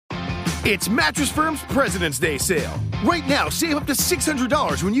It's Mattress Firm's President's Day sale. Right now, save up to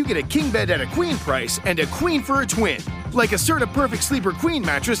 $600 when you get a king bed at a queen price and a queen for a twin. Like a Serta Perfect Sleeper Queen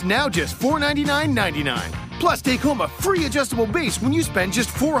mattress, now just $499.99. Plus, take home a free adjustable base when you spend just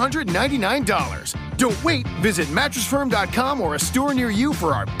 $499. Don't wait. Visit MattressFirm.com or a store near you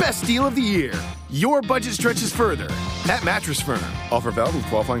for our best deal of the year. Your budget stretches further at Mattress Firm. Offer valid with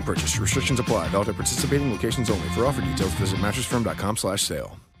qualifying purchase. Restrictions apply. Valid at participating locations only. For offer details, visit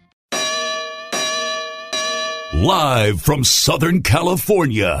MattressFirm.com/sale. Live from Southern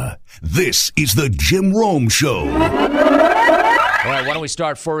California, this is the Jim Rome Show. All right, why don't we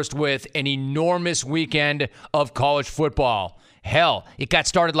start first with an enormous weekend of college football. Hell, it got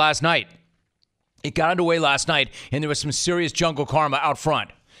started last night. It got underway last night, and there was some serious jungle karma out front.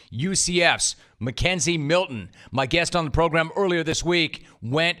 UCF's Mackenzie Milton, my guest on the program earlier this week,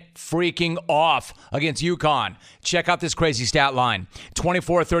 went freaking off against UConn. Check out this crazy stat line.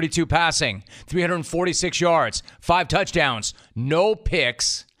 24-32 passing, 346 yards, 5 touchdowns, no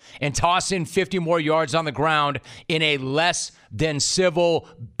picks, and toss in 50 more yards on the ground in a less than civil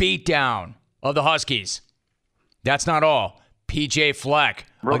beatdown of the Huskies. That's not all. PJ Fleck,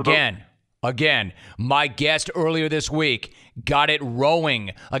 again, my guest earlier this week, got it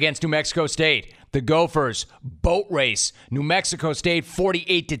rowing against New Mexico State. The Gophers, boat race, New Mexico State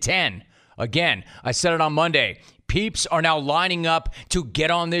 48-10. Again, I said it on Monday. Peeps are now lining up to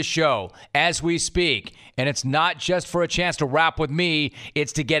get on this show as we speak. And it's not just for a chance to rap with me.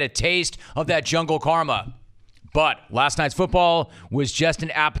 It's to get a taste of that jungle karma. But last night's football was just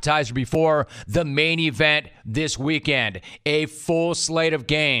an appetizer before the main event this weekend. A full slate of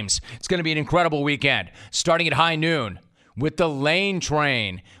games. It's going to be an incredible weekend, starting at high noon with the Lane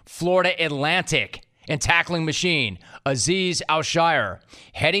Train, Florida Atlantic, and tackling machine, Azeez Al-Shire,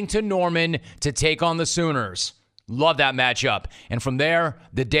 heading to Norman to take on the Sooners. Love that matchup. And from there,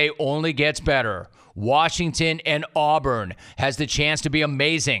 the day only gets better. Washington and Auburn has the chance to be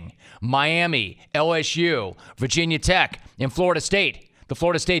amazing. Miami, LSU, Virginia Tech, and Florida State. The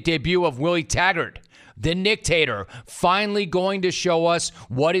Florida State debut of Willie Taggart. The Nictator finally going to show us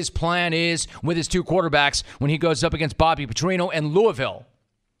what his plan is with his 2 quarterbacks when he goes up against Bobby Petrino and Louisville.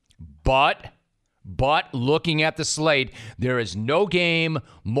 But looking at the slate, there is no game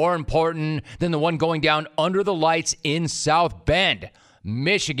more important than the one going down under the lights in South Bend.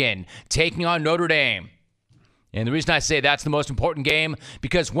 Michigan taking on Notre Dame. And the reason I say that's the most important game,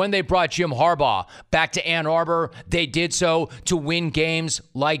 because when they brought Jim Harbaugh back to Ann Arbor, they did so to win games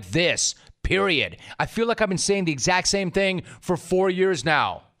like this, period. I feel like I've been saying the exact same thing for 4 years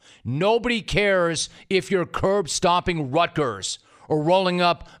now. Nobody cares if you're curb stomping Rutgers or rolling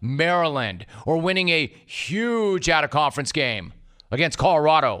up Maryland or winning a huge out-of-conference game against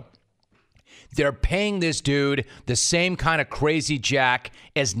Colorado. They're paying this dude the same kind of crazy jack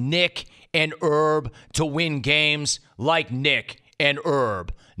as Nick and Herb to win games like Nick and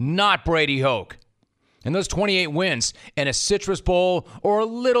Herb, not Brady Hoke. And those 28 wins and a Citrus Bowl or a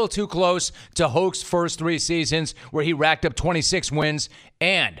little too close to Hoke's first 3 seasons where he racked up 26 wins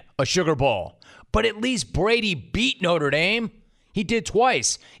and a Sugar Bowl. But at least Brady beat Notre Dame. He did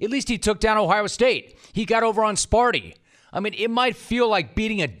twice. At least he took down Ohio State. He got over on Sparty. I mean, it might feel like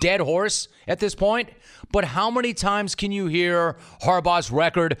beating a dead horse at this point, but how many times can you hear Harbaugh's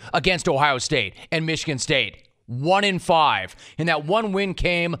record against Ohio State and Michigan State? 1-5. And that one win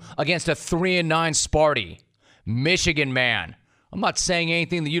came against a 3-9 Sparty. Michigan, man. I'm not saying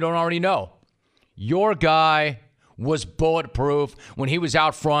anything that you don't already know. Your guy was bulletproof when he was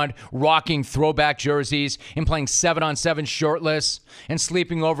out front rocking throwback jerseys and playing 7-on-7 shirtless and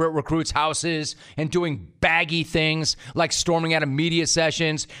sleeping over at recruits' houses and doing baggy things like storming out of media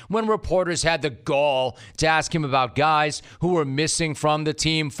sessions when reporters had the gall to ask him about guys who were missing from the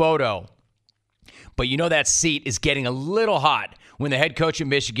team photo. But you know that seat is getting a little hot when the head coach of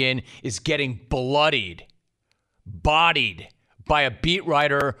Michigan is getting bodied by a beat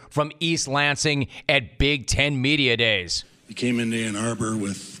writer from East Lansing at Big Ten Media Days. You came into Ann Arbor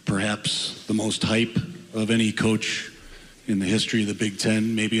with perhaps the most hype of any coach in the history of the Big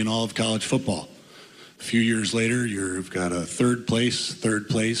Ten, maybe in all of college football. A few years later, you've got a third place,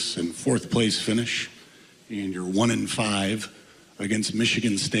 and fourth place finish, and you're 1-5 against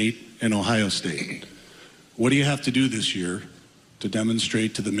Michigan State and Ohio State. What do you have to do this year to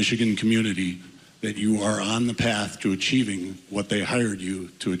demonstrate to the Michigan community that you are on the path to achieving what they hired you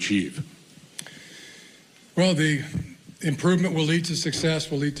to achieve? Well, the improvement will lead to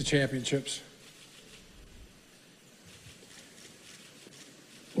success, will lead to championships.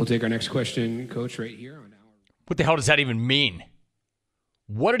 We'll take our next question, Coach, right here. What the hell does that even mean?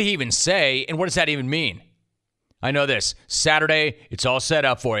 What did he even say, and what does that even mean? I know this. Saturday, it's all set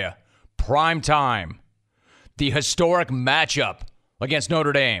up for you. prime time, the historic matchup against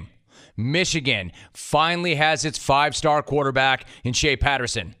Notre Dame. Michigan finally has its 5-star quarterback in Shea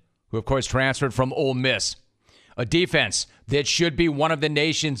Patterson, who of course transferred from Ole Miss. A defense that should be one of the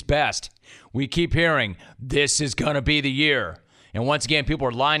nation's best. We keep hearing, this is going to be the year. And once again, people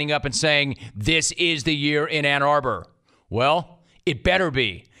are lining up and saying, this is the year in Ann Arbor. Well, it better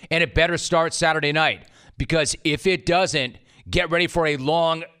be. And it better start Saturday night. Because if it doesn't, get ready for a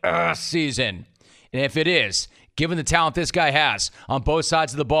long season. And if it is, given the talent this guy has on both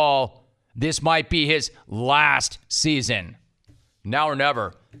sides of the ball, this might be his last season. Now or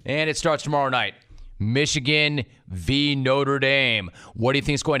never. And it starts tomorrow night. Michigan v. Notre Dame. What do you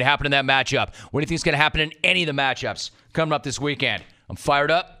think is going to happen in that matchup? What do you think is going to happen in any of the matchups coming up this weekend? I'm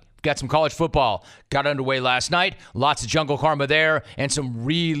fired up. Got some college football. Got underway last night. Lots of Jungle Karma there. And some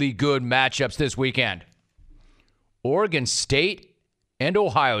really good matchups this weekend. Oregon State and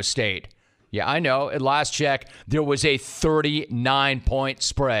Ohio State. Yeah, I know. At last check, there was a 39-point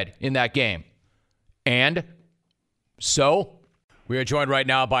spread in that game. And so we are joined right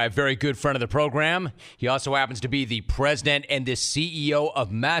now by a very good friend of the program. He also happens to be the president and the CEO of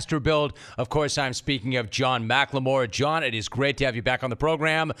Masterbuilt. Of course, I'm speaking of John McLemore. John, it is great to have you back on the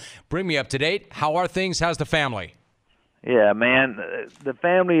program. Bring me up to date. How are things? How's the family? Yeah, man, the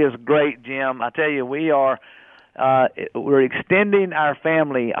family is great, Jim. I tell you, we're extending our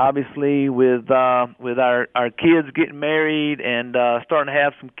family, obviously, with our kids getting married and starting to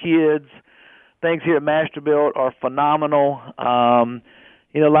have some kids. Things here at Masterbuilt are phenomenal.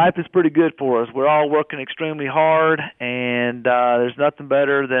 Life is pretty good for us. We're all working extremely hard, and there's nothing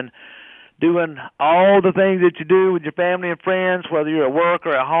better than doing all the things that you do with your family and friends, whether you're at work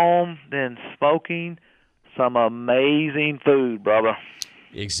or at home, than smoking some amazing food, brother.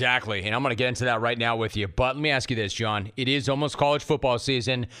 Exactly, and I'm going to get into that right now with you. But let me ask you this, John. It is almost college football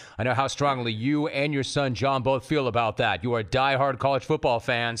season. I know how strongly you and your son, John, both feel about that. You are diehard college football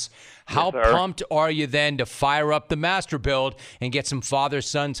fans. How pumped are you then to fire up the Masterbuilt and get some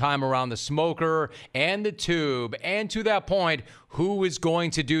father-son time around the smoker and the tube? And to that point, who is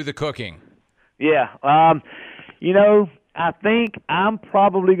going to do the cooking? Yeah, I think I'm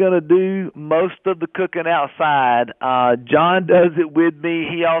probably going to do most of the cooking outside. John does it with me.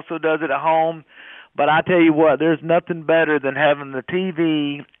 He also does it at home. But I tell you what, there's nothing better than having the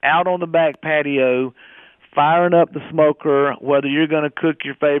TV out on the back patio, firing up the smoker, whether you're going to cook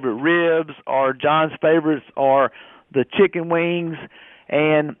your favorite ribs or John's favorites or the chicken wings.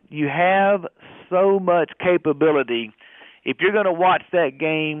 And you have so much capability. If you're going to watch that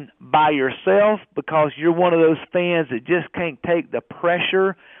game by yourself because you're one of those fans that just can't take the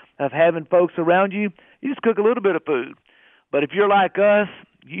pressure of having folks around you, you just cook a little bit of food. But if you're like us,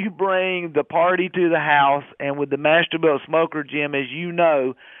 you bring the party to the house, and with the Masterbuilt smoker, Jim, as you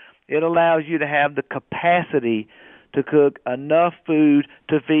know, it allows you to have the capacity to cook enough food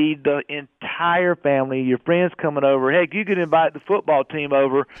to feed the entire family, your friends coming over. Heck, you could invite the football team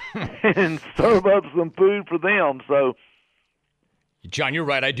over and serve up some food for them. So, John, you're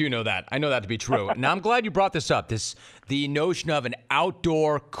right. I do know that. I know that to be true. Now, I'm glad you brought this up, the notion of an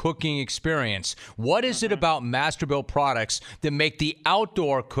outdoor cooking experience. What is it about Masterbuilt products that make the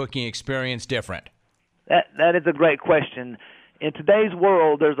outdoor cooking experience different? That is a great question. In today's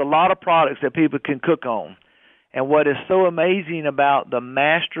world, there's a lot of products that people can cook on. And what is so amazing about the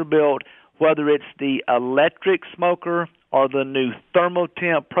Masterbuilt, whether it's the electric smoker or the new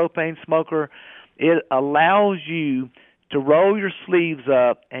thermotemp propane smoker, it allows you to roll your sleeves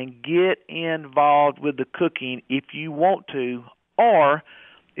up and get involved with the cooking if you want to, or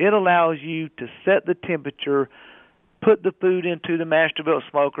it allows you to set the temperature, put the food into the Masterbuilt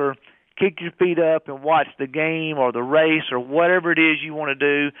smoker, kick your feet up and watch the game or the race or whatever it is you want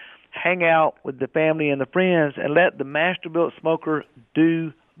to do, hang out with the family and the friends, and let the Masterbuilt smoker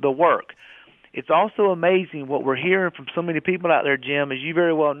do the work. It's also amazing what we're hearing from so many people out there, Jim, as you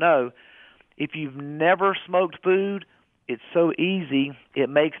very well know. If you've never smoked food, it's so easy. It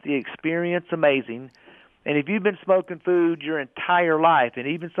makes the experience amazing. And if you've been smoking food your entire life, and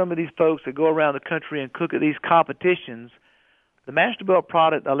even some of these folks that go around the country and cook at these competitions, the Masterbuilt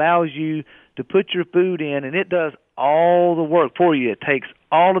product allows you to put your food in, and it does all the work for you. It takes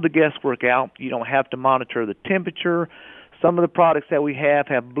all of the guesswork out. You don't have to monitor the temperature. Some of the products that we have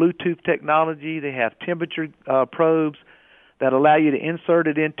Bluetooth technology. They have temperature probes that allow you to insert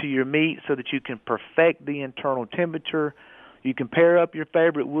it into your meat so that you can perfect the internal temperature. You can pair up your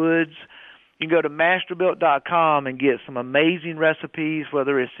favorite woods. You can go to Masterbuilt.com and get some amazing recipes,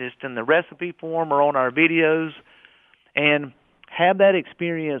 whether it's just in the recipe form or on our videos, and have that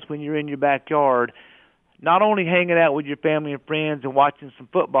experience when you're in your backyard, not only hanging out with your family and friends and watching some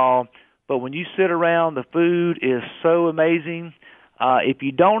football, but when you sit around, the food is so amazing. If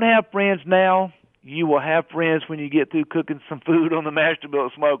you don't have friends now, you will have friends when you get through cooking some food on the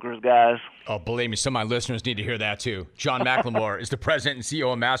Masterbuilt smokers, guys. Oh, believe me, some of my listeners need to hear that too. John McLemore is the president and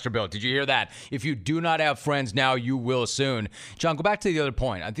CEO of Masterbuilt. Did you hear that? If you do not have friends now, you will soon. John, go back to the other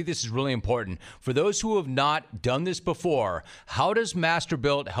point. I think this is really important. For those who have not done this before, how does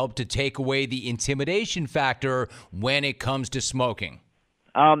Masterbuilt help to take away the intimidation factor when it comes to smoking?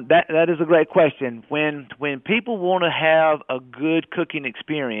 That is a great question. When people want to have a good cooking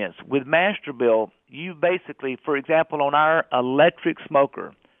experience with Masterbuilt, you basically, for example, on our electric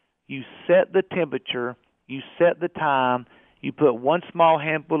smoker, you set the temperature, you set the time, you put one small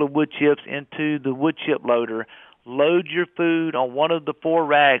handful of wood chips into the wood chip loader, load your food on one of the 4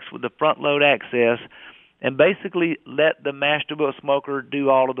 racks with the front load access, and basically let the Masterbuilt smoker do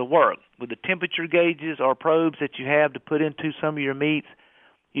all of the work. With the temperature gauges or probes that you have to put into some of your meats,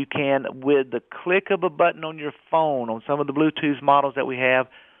 you can, with the click of a button on your phone, on some of the Bluetooth models that we have,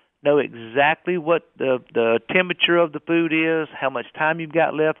 know exactly what the temperature of the food is, how much time you've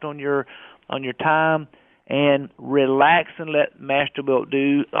got left on your time, and relax and let Masterbuilt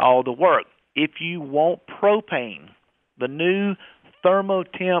do all the work. If you want propane, the new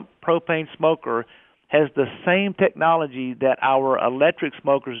ThermoTemp propane smoker has the same technology that our electric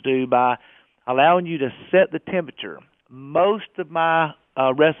smokers do by allowing you to set the temperature. Most of my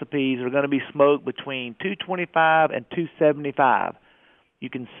recipes are going to be smoked between 225 and 275. You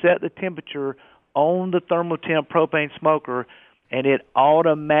can set the temperature on the ThermoTemp propane smoker, and it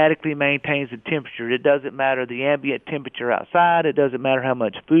automatically maintains the temperature. It doesn't matter the ambient temperature outside. It doesn't matter how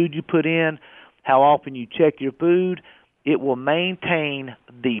much food you put in, how often you check your food. It will maintain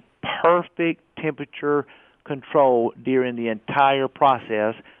the perfect temperature control during the entire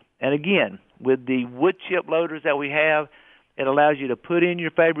process. And again, with the wood chip loaders that we have, it allows you to put in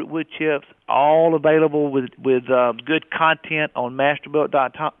your favorite wood chips, all available with good content on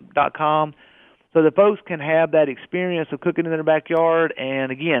Masterbuilt.com, so that folks can have that experience of cooking in their backyard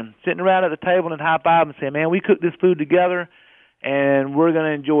and, again, sitting around at the table and high-five and saying, man, we cooked this food together, and we're going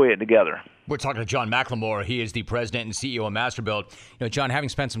to enjoy it together. We're talking to John McLemore. He is the president and CEO of Masterbuilt. John, having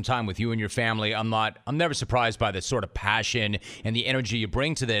spent some time with you and your family, I'm never surprised by the sort of passion and the energy you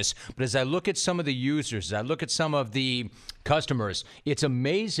bring to this. But as I look at some of the users, as I look at some of the customers, it's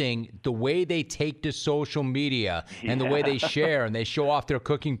amazing the way they take to social media and the way they share and they show off their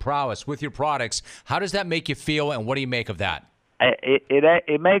cooking prowess with your products. How does that make you feel, and what do you make of that?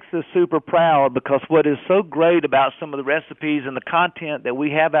 It makes us super proud, because what is so great about some of the recipes and the content that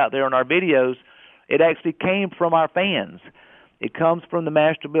we have out there in our videos, it actually came from our fans. It comes from the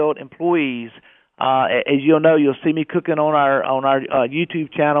Masterbuilt employees. As you'll know, you'll see me cooking on our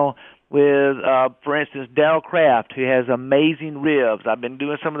YouTube channel with, for instance, Daryl Kraft, who has amazing ribs. I've been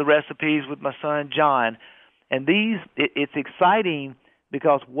doing some of the recipes with my son John, and it's exciting,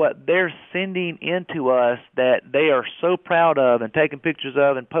 because what they're sending into us that they are so proud of and taking pictures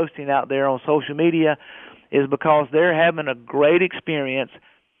of and posting out there on social media is because they're having a great experience.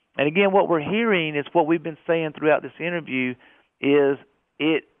 And again, what we're hearing is what we've been saying throughout this interview is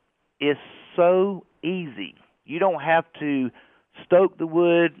it is so easy. You don't have to stoke the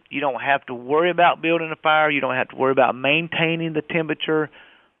wood. You don't have to worry about building a fire. You don't have to worry about maintaining the temperature.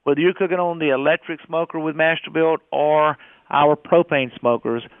 Whether you're cooking on the electric smoker with Masterbuilt or our propane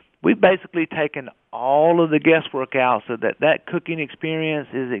smokers, we've basically taken all of the guesswork out so that cooking experience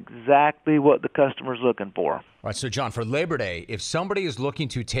is exactly what the customer's looking for. All right, so John, for Labor Day, if somebody is looking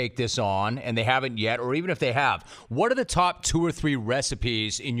to take this on and they haven't yet, or even if they have, what are the top 2 or 3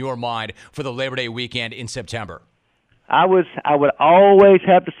 recipes in your mind for the Labor Day weekend in September? I would always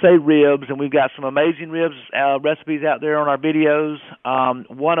have to say ribs, and we've got some amazing ribs recipes out there on our videos.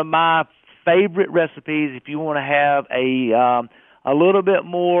 One of my favorite recipes, if you want to have a little bit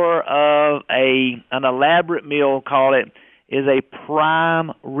more of an elaborate meal, call it, is a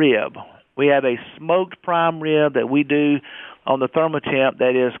prime rib. We have a smoked prime rib that we do on the ThermoTemp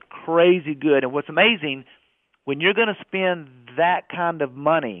that is crazy good. And what's amazing, when you're going to spend that kind of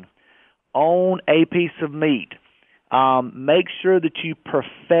money on a piece of meat, make sure that you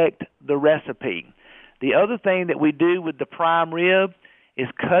perfect the recipe. The other thing that we do with the prime rib is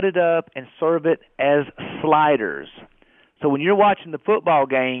cut it up and serve it as sliders. So when you're watching the football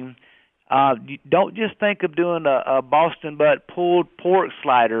game, you don't just think of doing a Boston butt pulled pork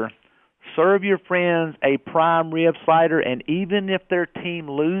slider. Serve your friends a prime rib slider, and even if their team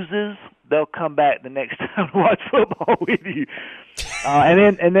loses, they'll come back the next time to watch football with you.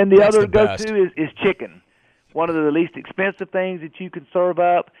 And then the other go-to is chicken. One of the least expensive things that you can serve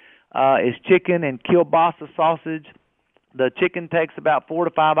up is chicken and kielbasa sausage. The chicken takes about 4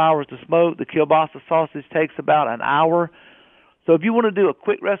 to 5 hours to smoke. The kielbasa sausage takes about an hour. So if you want to do a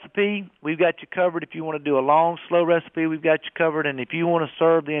quick recipe, we've got you covered. If you want to do a long, slow recipe, we've got you covered. And if you want to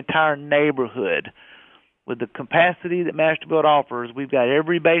serve the entire neighborhood with the capacity that Masterbuilt offers, we've got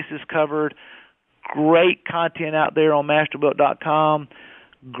every basis covered. Great content out there on Masterbuilt.com.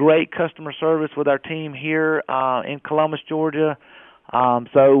 Great customer service with our team here in Columbus, Georgia.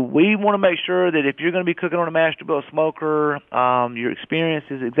 So we want to make sure that if you're going to be cooking on a Masterbuilt smoker, your experience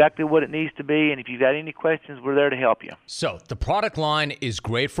is exactly what it needs to be. And if you've got any questions, we're there to help you. So the product line is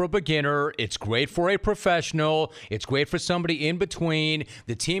great for a beginner. It's great for a professional. It's great for somebody in between.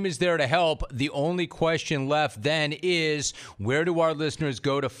 The team is there to help. The only question left then is, where do our listeners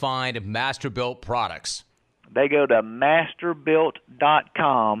go to find Masterbuilt products? They go to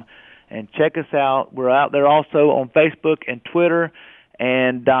Masterbuilt.com and check us out. We're out there also on Facebook and Twitter.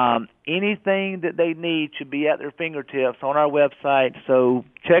 And anything that they need should be at their fingertips on our website. So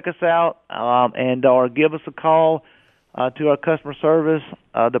check us out or give us a call to our customer service.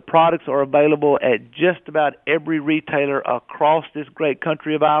 The products are available at just about every retailer across this great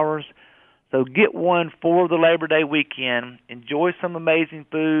country of ours. So get one for the Labor Day weekend. Enjoy some amazing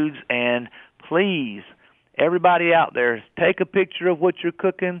foods. And please, everybody out there, take a picture of what you're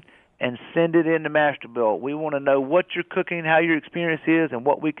cooking and send it in to Masterbuilt. We want to know what you're cooking, how your experience is, and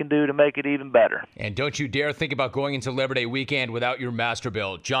what we can do to make it even better. And don't you dare think about going into Labor Day weekend without your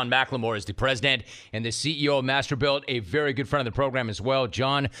Masterbuilt. John McLemore is the president and the CEO of Masterbuilt, a very good friend of the program as well.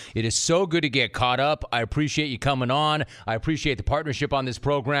 John, it is so good to get caught up. I appreciate you coming on. I appreciate the partnership on this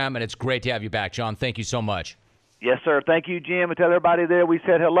program, and it's great to have you back. John, thank you so much. Yes, sir. Thank you, Jim. And tell everybody there we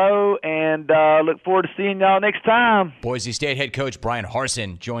said hello, and look forward to seeing y'all next time. Boise State head coach Bryan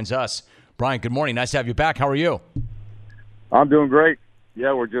Harsin joins us. Bryan, good morning. Nice to have you back. How are you? I'm doing great.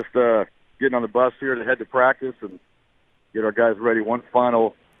 Yeah, we're just getting on the bus here to head to practice and get our guys ready. One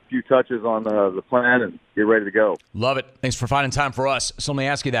final few touches on the plan and get ready to go. Love it. Thanks for finding time for us. So let me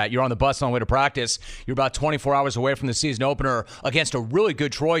ask you that. You're on the bus on the way to practice. You're about 24 hours away from the season opener against a really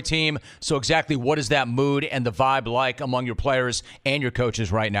good Troy team. So exactly what is that mood and the vibe like among your players and your coaches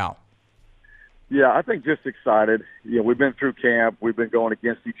right now? Yeah, I think just excited. You know, we've been through camp. We've been going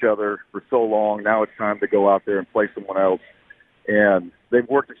against each other for so long. Now it's time to go out there and play someone else. And they've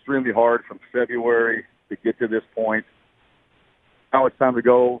worked extremely hard from February to get to this point. Now it's time to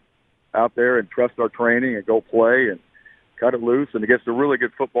go out there and trust our training and go play and cut it loose and against a really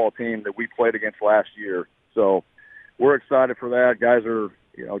good football team that we played against last year. So we're excited for that. Guys are,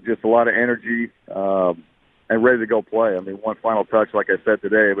 just a lot of energy and ready to go play. I mean, one final touch, like I said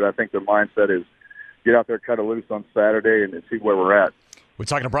today, but I think their mindset is get out there, cut it loose on Saturday and see where we're at. We're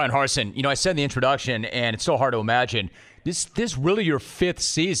talking to Bryan Harsin. I said in the introduction, and it's so hard to imagine, this really your fifth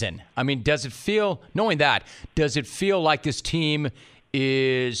season. I mean, does it feel like this team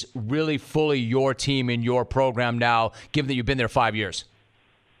is really fully your team in your program now, given that you've been there 5 years?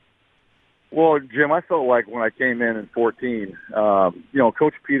 Well, Jim, I felt like when I came in 14,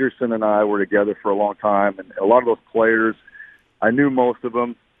 Coach Peterson and I were together for a long time, and a lot of those players, I knew most of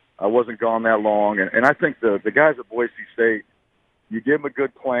them. I wasn't gone that long, and I think the guys at Boise State, you give them a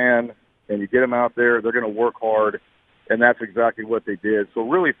good plan, and you get them out there, they're going to work hard, and that's exactly what they did. So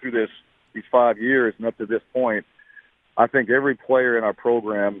really through these 5 years and up to this point, I think every player in our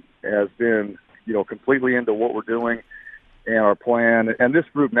program has been, completely into what we're doing and our plan. And this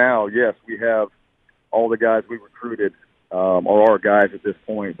group now, yes, we have all the guys we recruited are our guys at this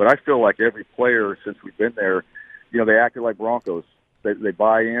point. But I feel like every player since we've been there, they acted like Broncos. They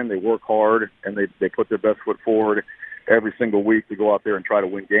buy in, they work hard, and they put their best foot forward every single week to go out there and try to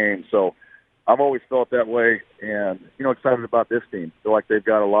win games. So I've always felt that way, and, excited about this team. Feel like they've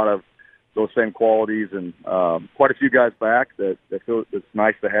got a lot of those same qualities and quite a few guys back that feel it's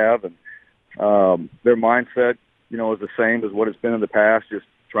nice to have. And their mindset, is the same as what it's been in the past, just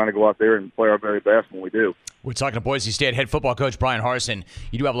trying to go out there and play our very best when we do. We're talking to Boise State head football coach Bryan Harsin.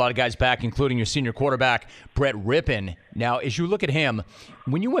 You do have a lot of guys back, including your senior quarterback, Brett Rippon. Now, as you look at him,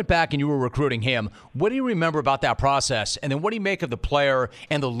 when you went back and you were recruiting him, what do you remember about that process? And then what do you make of the player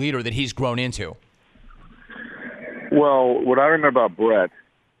and the leader that he's grown into? Well, what I remember about Brett,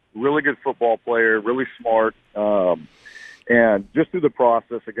 really good football player, really smart, and just through the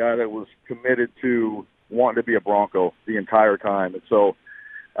process, a guy that was committed to wanting to be a Bronco the entire time. And so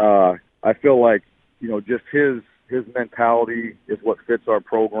I feel like, just his mentality is what fits our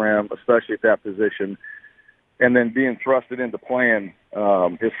program, especially at that position. And then being thrusted into playing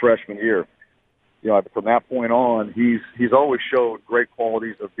his freshman year. From that point on, he's always showed great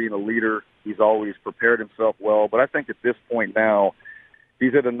qualities of being a leader. He's always prepared himself well. But I think at this point now,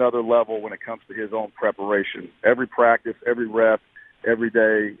 he's at another level when it comes to his own preparation. Every practice, every rep, every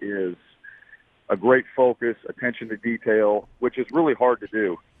day is a great focus, attention to detail, which is really hard to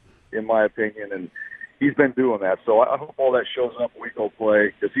do, in my opinion. And he's been doing that. So I hope all that shows up when we go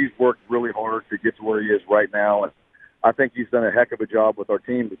play, because he's worked really hard to get to where he is right now. And I think he's done a heck of a job with our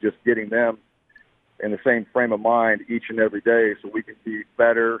team to just getting them in the same frame of mind each and every day so we can be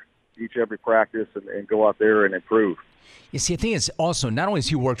better every practice and go out there and improve. You see, the thing is also, not only has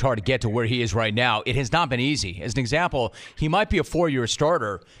he worked hard to get to where he is right now, it has not been easy. As an example, he might be a 4-year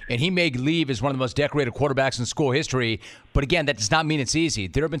starter, and he may leave as one of the most decorated quarterbacks in school history. But again, that does not mean it's easy.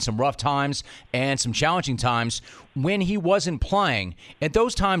 There have been some rough times and some challenging times when he wasn't playing. At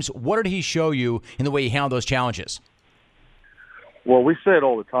those times, what did he show you in the way he handled those challenges? Well, we say it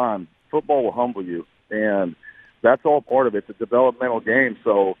all the time. Football will humble you, and that's all part of it. It's a developmental game.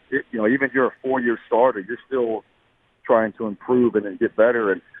 So, even if you're a 4-year starter, you're still trying to improve and get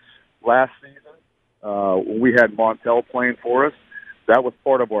better. And last season, when we had Montel playing for us, that was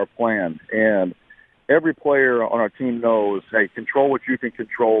part of our plan. And every player on our team knows, hey, control what you can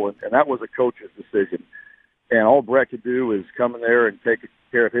control. And that was a coach's decision. And all Brett could do is come in there and take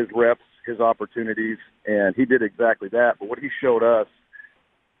care of his reps, his opportunities, and he did exactly that. But what he showed us,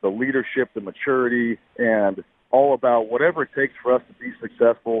 the leadership, the maturity, and all about whatever it takes for us to be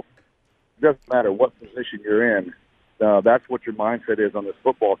successful. It doesn't matter what position you're in. That's what your mindset is on this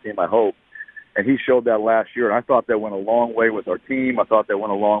football team, I hope. And he showed that last year, and I thought that went a long way with our team. I thought that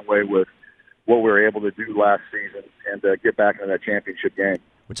went a long way with what we were able to do last season and get back into that championship game.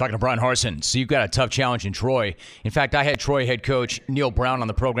 We're talking to Bryan Harsin. So you've got a tough challenge in Troy. In fact, I had Troy head coach Neil Brown on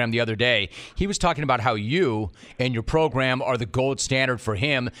the program the other day. He was talking about how you and your program are the gold standard for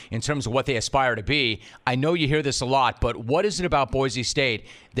him in terms of what they aspire to be. I know you hear this a lot, but what is it about Boise State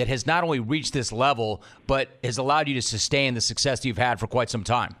that has not only reached this level, but has allowed you to sustain the success that you've had for quite some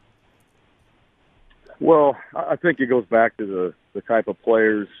time? Well, I think it goes back to the type of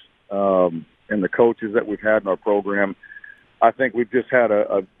players and the coaches that we've had in our program. I think we've just had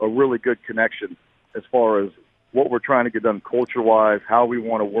a really good connection as far as what we're trying to get done culture-wise, how we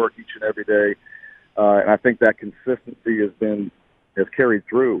want to work each and every day. And I think that consistency has carried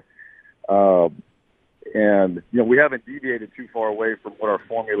through. And, we haven't deviated too far away from what our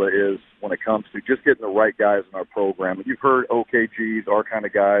formula is when it comes to just getting the right guys in our program. And you've heard OKGs, our kind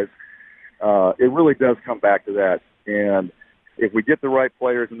of guys. It really does come back to that. And if we get the right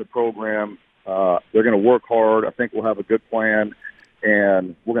players in the program, they're going to work hard. I think we'll have a good plan,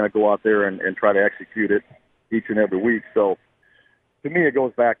 and we're going to go out there and try to execute it each and every week. So to me, it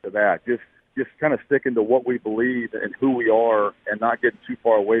goes back to that. Just kind of sticking to what we believe and who we are and not getting too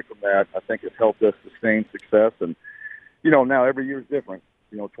far away from that, I think has helped us sustain success. And, now every year is different.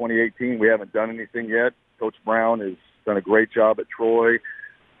 2018, we haven't done anything yet. Coach Brown has done a great job at Troy.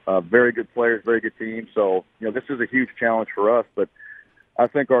 Very good players, very good team. So, this is a huge challenge for us, but I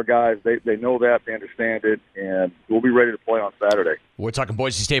think our guys, they know that, they understand it, and we'll be ready to play on Saturday. We're talking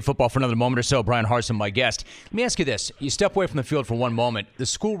Boise State football for another moment or so. Bryan Harsin, my guest. Let me ask you this. You step away from the field for one moment. The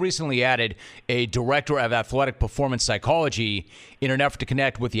school recently added a director of athletic performance psychology in an effort to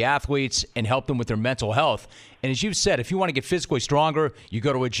connect with the athletes and help them with their mental health. And as you've said, if you want to get physically stronger, you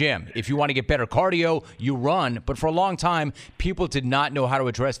go to a gym. If you want to get better cardio, you run. But for a long time, people did not know how to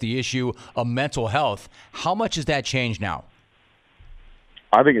address the issue of mental health. How much has that changed now?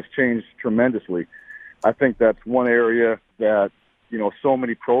 I think it's changed tremendously. I think that's one area that, so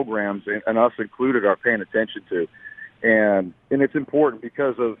many programs, and us included, are paying attention to. And it's important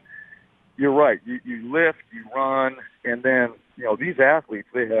because of, you're right, you lift, you run, and then, these athletes,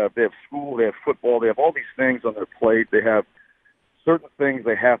 they have school, they have football, they have all these things on their plate. They have certain things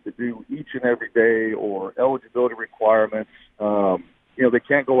they have to do each and every day, or eligibility requirements. They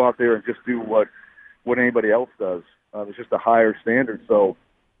can't go out there and just do what anybody else does. There's just a higher standard. So,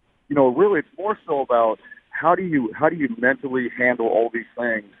 really it's more so about how do you mentally handle all these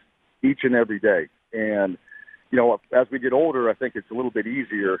things each and every day. And, as we get older, I think it's a little bit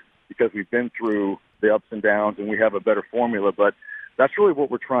easier because we've been through the ups and downs and we have a better formula. But that's really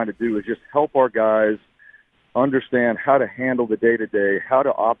what we're trying to do, is just help our guys understand how to handle the day-to-day, how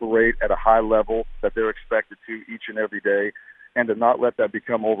to operate at a high level that they're expected to each and every day, and to not let that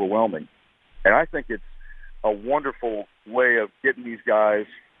become overwhelming. And I think it's a wonderful way of getting these guys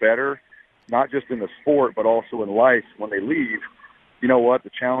better, not just in the sport, but also in life. When they leave,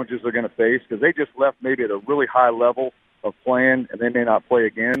 the challenges they're going to face, because they just left maybe at a really high level of playing, and they may not play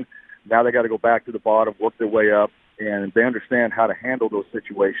again. Now they got to go back to the bottom, work their way up, and they understand how to handle those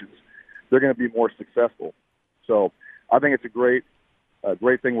situations. They're going to be more successful. So I think it's a great a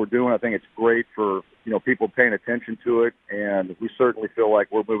great thing we're doing. I think it's great for, people paying attention to it, and we certainly feel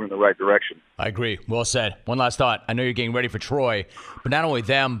like we're moving in the right direction. I agree. Well said. One last thought. I know you're getting ready for Troy, but not only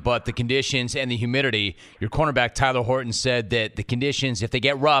them, but the conditions and the humidity. Your cornerback, Tyler Horton, said that the conditions, if they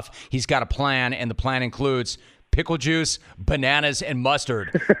get rough, he's got a plan, and the plan includes pickle juice, bananas, and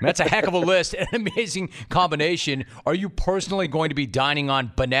mustard. That's a heck of a list, an amazing combination. Are you personally going to be dining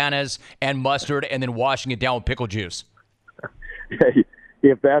on bananas and mustard and then washing it down with pickle juice?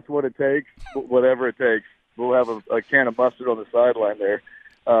 If that's what it takes, whatever it takes, we'll have a can of mustard on the sideline there.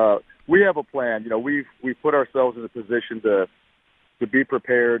 We have a plan. We've put ourselves in a position to be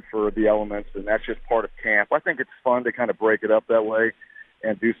prepared for the elements, and that's just part of camp. I think it's fun to kind of break it up that way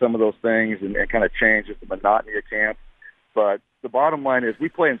and do some of those things and kind of change just the monotony of camp. But the bottom line is we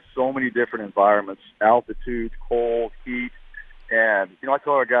play in so many different environments, altitude, cold, heat, and, I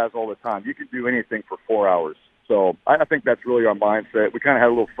tell our guys all the time, you can do anything for 4 hours. So I think that's really our mindset. We kind of had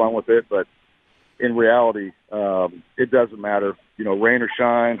a little fun with it, but in reality, it doesn't matter. Rain or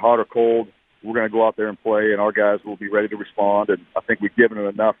shine, hot or cold, we're going to go out there and play, and our guys will be ready to respond. And I think we've given them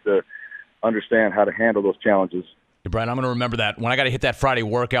enough to understand how to handle those challenges. Hey, Bryan, I'm going to remember that. When I got to hit that Friday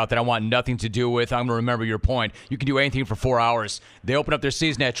workout that I want nothing to do with, I'm going to remember your point. You can do anything for 4 hours. They open up their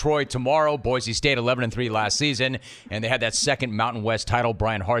season at Troy tomorrow. Boise State 11-3 last season, and they had that second Mountain West title.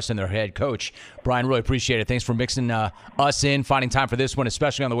 Bryan Harsin, their head coach. Bryan, really appreciate it. Thanks for mixing us in, finding time for this one,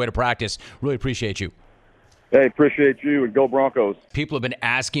 especially on the way to practice. Really appreciate you. Hey, appreciate you, and go Broncos. People have been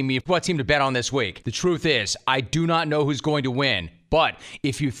asking me what team to bet on this week. The truth is, I do not know who's going to win. But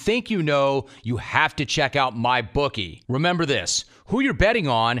if you think you know, you have to check out MyBookie. Remember this, who you're betting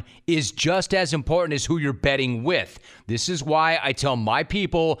on is just as important as who you're betting with. This is why I tell my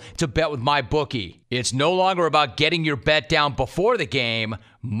people to bet with MyBookie. It's no longer about getting your bet down before the game.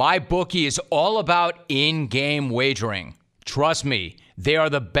 MyBookie is all about in-game wagering. Trust me, they are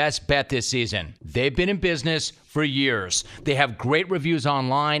the best bet this season. They've been in business for years. They have great reviews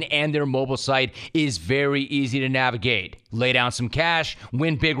online, and their mobile site is very easy to navigate. Lay down some cash,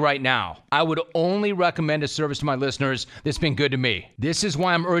 win big right now. I would only recommend a service to my listeners that's been good to me. This is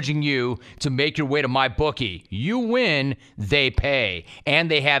why I'm urging you to make your way to MyBookie. You win, they pay.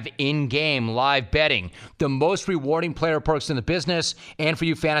 And they have in-game live betting, the most rewarding player perks in the business. And for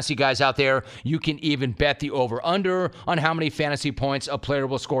you fantasy guys out there, you can even bet the over-under on how many fantasy points a player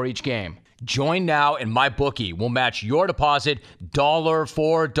will score each game. Join now, and MyBookie will match your deposit dollar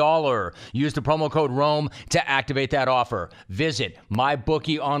for dollar. Use the promo code ROME to activate that offer. Visit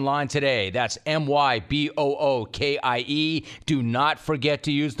MyBookie online today. That's MyBookie. Do not forget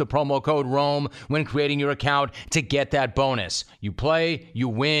to use the promo code ROME when creating your account to get that bonus. You play, you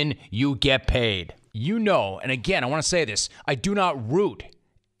win, you get paid. And again, I want to say this, I do not root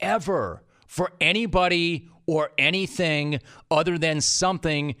ever for anybody or anything other than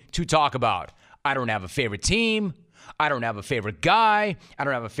something to talk about. I don't have a favorite team. I don't have a favorite guy. I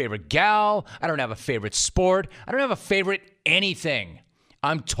don't have a favorite gal. I don't have a favorite sport. I don't have a favorite anything.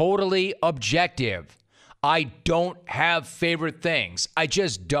 I'm totally objective. I don't have favorite things. I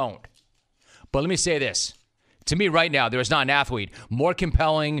just don't. But let me say this. To me right now, there is not an athlete more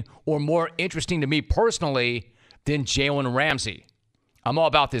compelling or more interesting to me personally than Jalen Ramsey. I'm all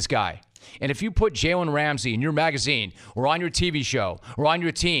about this guy. And if you put Jalen Ramsey in your magazine or on your TV show or on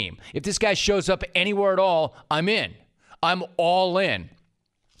your team, if this guy shows up anywhere at all, I'm in. I'm all in.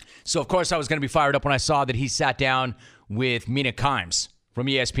 So, of course, I was going to be fired up when I saw that he sat down with Mina Kimes from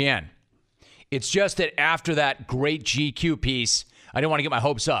ESPN. It's just that after that great GQ piece, I didn't want to get my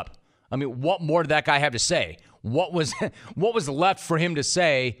hopes up. I mean, what more did that guy have to say? What was left for him to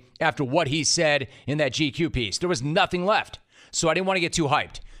say after what he said in that GQ piece? There was nothing left. So I didn't want to get too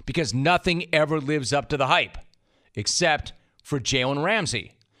hyped, because nothing ever lives up to the hype, except for Jalen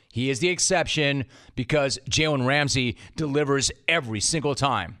Ramsey. He is the exception because Jalen Ramsey delivers every single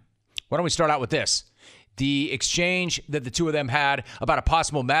time. Why don't we start out with this? The exchange that the two of them had about a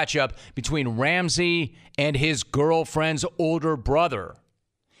possible matchup between Ramsey and his girlfriend's older brother.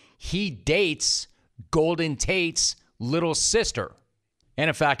 He dates Golden Tate's little sister, and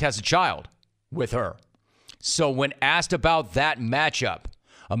in fact has a child with her. So when asked about that matchup,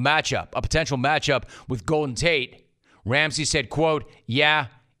 a potential matchup with Golden Tate, Ramsey said, quote, "Yeah,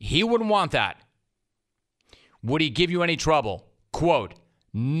 he wouldn't want that." Would he give you any trouble? Quote,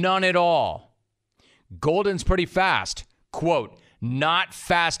 "None at all." Golden's pretty fast. Quote, "Not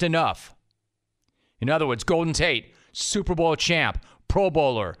fast enough." In other words, Golden Tate, Super Bowl champ, Pro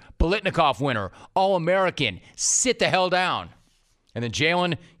Bowler, Biletnikoff winner, All-American, sit the hell down. And then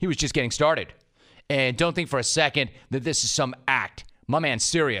Jalen, he was just getting started. And don't think for a second that this is some act. My man's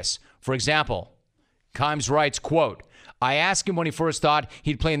serious. For example, Kimes writes, quote, I asked him when he first thought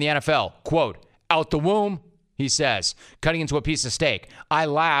he'd play in the NFL. Quote, out the womb, he says, cutting into a piece of steak. I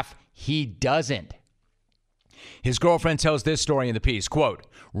laugh, he doesn't. His girlfriend tells this story in the piece. Quote,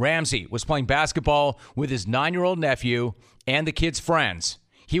 Ramsey was playing basketball with his 9-year-old nephew and the kid's friends.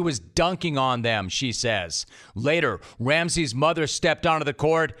 He was dunking on them, she says. Later, Ramsey's mother stepped onto the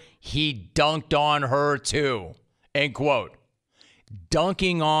court. He dunked on her too. End quote.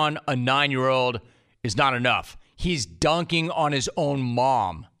 Dunking on a 9-year-old is not enough. He's dunking on his own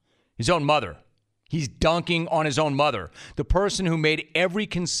mom, his own mother. He's dunking on his own mother, the person who made every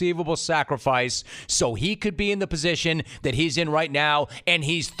conceivable sacrifice so he could be in the position that he's in right now, and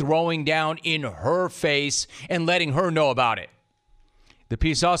he's throwing down in her face and letting her know about it. The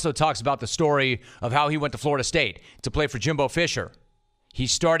piece also talks about the story of how he went to Florida State to play for Jimbo Fisher. He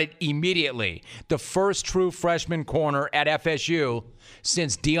started immediately, the first true freshman corner at FSU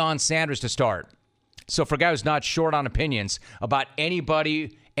since Deion Sanders to start. So for a guy who's not short on opinions about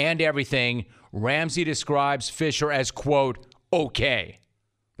anybody and everything, Ramsey describes Fisher as, quote, okay.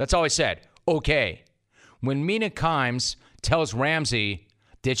 That's all he said, okay. When Mina Kimes tells Ramsey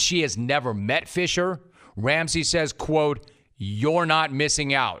that she has never met Fisher, Ramsey says, quote, you're not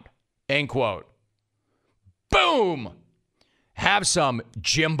missing out, end quote. Boom! Have some,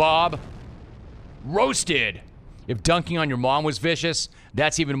 Jim Bob. Roasted. If dunking on your mom was vicious,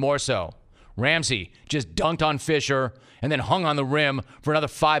 that's even more so. Ramsey just dunked on Fisher and then hung on the rim for another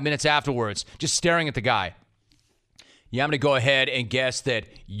 5 minutes afterwards, just staring at the guy. Yeah, I'm going to go ahead and guess that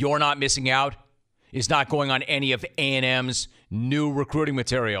you're not missing out is not going on any of A&M's new recruiting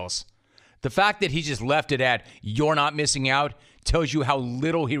materials. The fact that he just left it at you're not missing out tells you how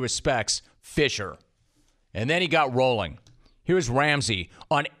little he respects Fisher. And then he got rolling. Here's Ramsey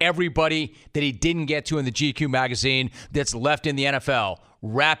on everybody that he didn't get to in the GQ magazine that's left in the NFL.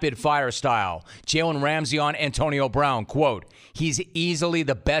 Rapid fire style. Jalen Ramsey on Antonio Brown. Quote, he's easily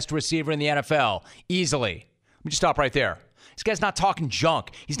the best receiver in the NFL. Easily. Let me just stop right there. This guy's not talking junk.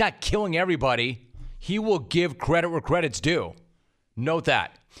 He's not killing everybody. He will give credit where credit's due. Note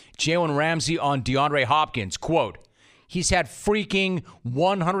that. Jalen Ramsey on DeAndre Hopkins. Quote, he's had freaking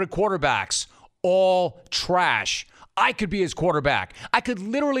 100 quarterbacks. All trash. I could be his quarterback. I could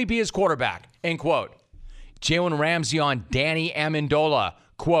literally be his quarterback. End quote. Jalen Ramsey on Danny Amendola.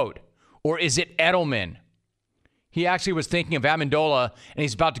 Quote, or is it Edelman? He actually was thinking of Amendola, and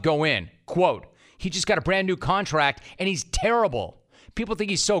he's about to go in. Quote, he just got a brand new contract, and he's terrible. People think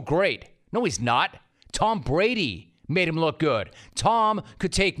he's so great. No, he's not. Tom Brady made him look good. Tom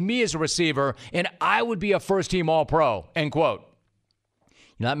could take me as a receiver, and I would be a first-team All-Pro. End quote.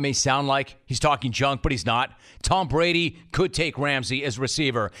 You know, that may sound like he's talking junk, but he's not. Tom Brady could take Ramsey as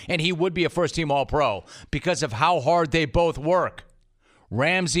receiver, and he would be a first-team All-Pro because of how hard they both work.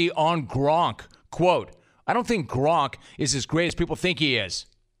 Ramsey on Gronk. Quote, I don't think Gronk is as great as people think he is.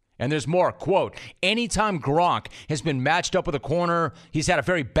 And there's more. Quote, anytime Gronk has been matched up with a corner, he's had a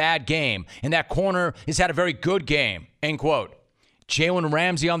very bad game, and that corner has had a very good game. End quote. Jalen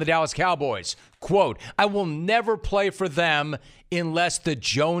Ramsey on the Dallas Cowboys. Quote, I will never play for them unless the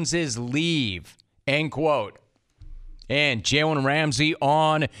Joneses leave. End quote. And Jalen Ramsey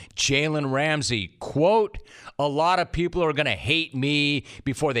on Jalen Ramsey. Quote, a lot of people are going to hate me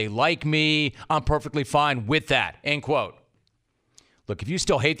before they like me. I'm perfectly fine with that. End quote. Look, if you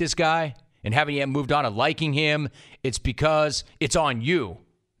still hate this guy and haven't yet moved on to liking him, it's because it's on you,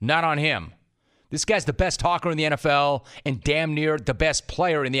 not on him. This guy's the best talker in the NFL and damn near the best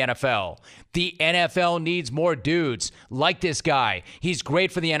player in the NFL. The NFL needs more dudes like this guy. He's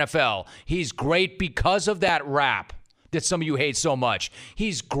great for the NFL. He's great because of that rap that some of you hate so much.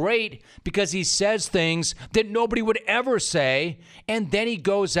 He's great because he says things that nobody would ever say, and then he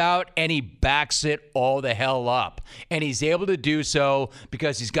goes out and he backs it all the hell up. And he's able to do so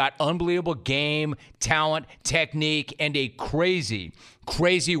because he's got unbelievable game, talent, technique, and a crazy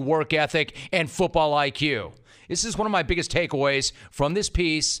work ethic and football IQ. This is one of my biggest takeaways from this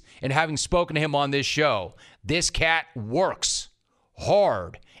piece and having spoken to him on this show. This cat works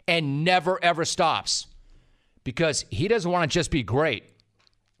hard and never, ever stops because he doesn't want to just be great.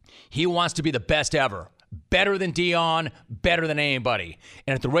 He wants to be the best ever, better than Deion, better than anybody.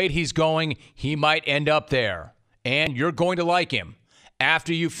 And at the rate he's going, he might end up there. And you're going to like him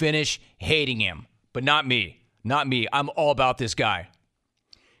after you finish hating him. But not me. Not me. I'm all about this guy.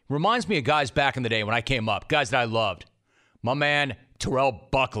 Reminds me of guys back in the day when I came up, guys that I loved. My man, Terrell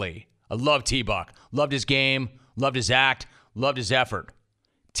Buckley. I loved T-Buck. Loved his game, loved his act, loved his effort.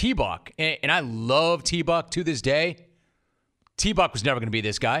 T-Buck, and I love T-Buck to this day. T-Buck was never going to be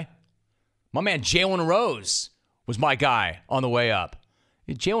this guy. My man, Jalen Rose, was my guy on the way up.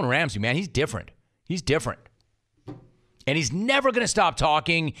 Jalen Ramsey, man, he's different. He's different. And he's never going to stop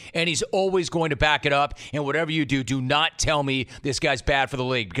talking, and he's always going to back it up. And whatever you do, do not tell me this guy's bad for the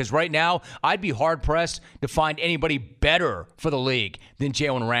league. Because right now, I'd be hard-pressed to find anybody better for the league than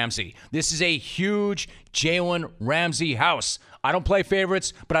Jalen Ramsey. This is a huge Jalen Ramsey house. I don't play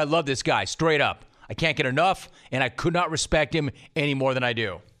favorites, but I love this guy, straight up. I can't get enough, and I could not respect him any more than I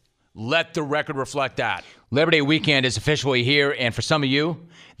do. Let the record reflect that. Labor Day weekend is officially here, and for some of you,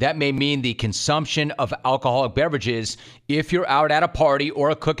 that may mean the consumption of alcoholic beverages. If you're out at a party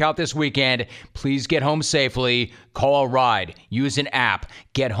or a cookout this weekend, please get home safely. Call a ride. Use an app.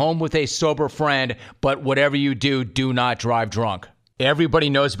 Get home with a sober friend, but whatever you do, do not drive drunk. Everybody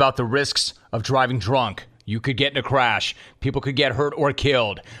knows about the risks of driving drunk. You could get in a crash. People could get hurt or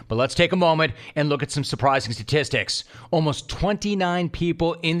killed. But let's take a moment and look at some surprising statistics. Almost 29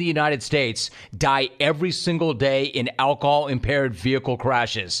 people in the United States die every single day in alcohol-impaired vehicle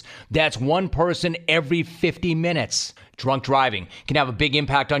crashes. That's one person every 50 minutes. Drunk driving can have a big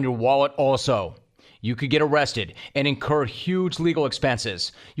impact on your wallet also. You could get arrested and incur huge legal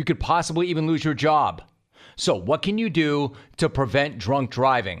expenses. You could possibly even lose your job. So what can you do to prevent drunk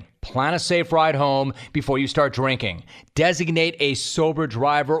driving? Plan a safe ride home before you start drinking. Designate a sober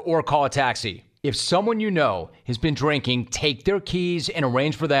driver or call a taxi. If someone you know has been drinking, take their keys and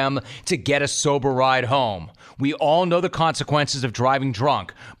arrange for them to get a sober ride home. We all know the consequences of driving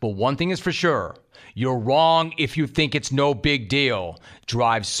drunk, but one thing is for sure. You're wrong if you think it's no big deal.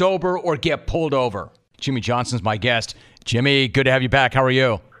 Drive sober or get pulled over. Jimmie Johnson's my guest. Jimmie, good to have you back. How are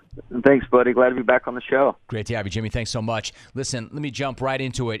you? Thanks, buddy. Glad to be back on the show. Great to have you, Jimmie. Thanks so much. Listen, let me jump right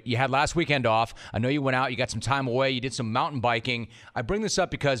into it. You had last weekend off. I know you went out. You got some time away. You did some mountain biking. I bring this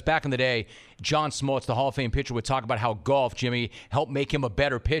up because back in the day, John Smoltz, the Hall of Fame pitcher, would talk about how golf, Jimmie, helped make him a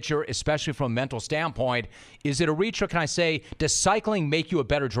better pitcher, especially from a mental standpoint. Is it a reach, or can I say, does cycling make you a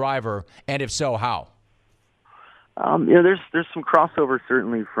better driver? And if so, how? There's some crossover,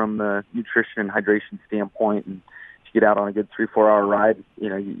 certainly, from the nutrition and hydration standpoint. And get out on a good 3-4 hour ride,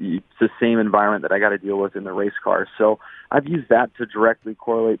 it's the same environment that I got to deal with in the race car. So I've used that to directly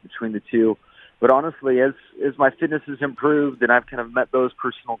correlate between the two. But honestly, as my fitness has improved and I've kind of met those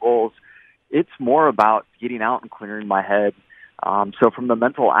personal goals, it's more about getting out and clearing my head. So from the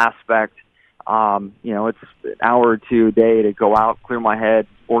mental aspect, it's an hour or two a day to go out, clear my head,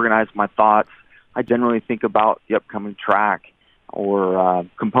 organize my thoughts. I generally think about the upcoming track or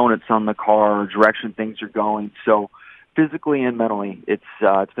components on the car, or direction things are going. So physically and mentally, it's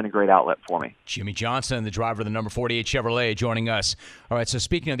been a great outlet for me. Jimmie Johnson, the driver of the number 48 Chevrolet, joining us. All right, so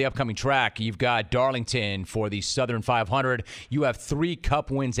speaking of the upcoming track, you've got Darlington for the Southern 500. You have 3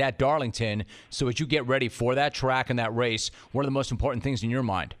 Cup wins at Darlington. So as you get ready for that track and that race, what are the most important things in your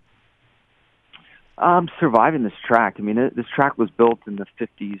mind? Surviving this track. I mean, this track was built in the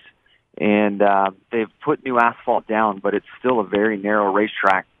 50s. And they've put new asphalt down, but it's still a very narrow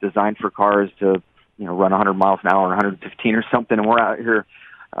racetrack designed for cars to, run 100 miles an hour, 115 or something. And we're out here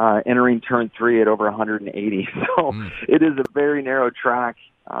entering turn 3 at over 180. So it is a very narrow track.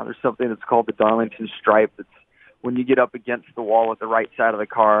 There's something that's called the Darlington stripe. That's when you get up against the wall at the right side of the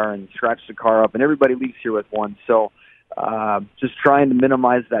car and scratch the car up, and everybody leaves here with one. So just trying to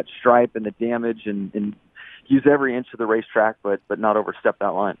minimize that stripe and the damage and use every inch of the racetrack, but not overstep that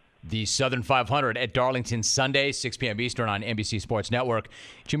line. The Southern 500 at Darlington Sunday, 6 p.m. Eastern on NBC Sports Network.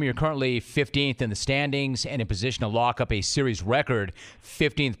 Jimmie, you're currently 15th in the standings and in position to lock up a series record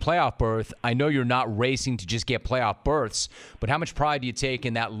 15th playoff berth. I know you're not racing to just get playoff berths, but how much pride do you take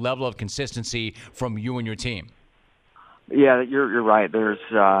in that level of consistency from you and your team? Yeah, you're right. There's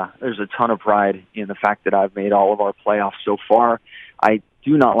a ton of pride in the fact that I've made all of our playoffs so far. I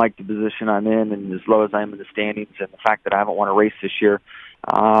do not like the position I'm in and as low as I am in the standings, and the fact that I haven't won a race this year.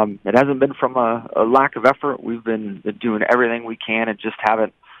 It hasn't been from a lack of effort. We've been doing everything we can and just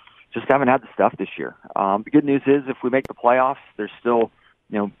haven't had the stuff this year. The good news is if we make the playoffs, there's still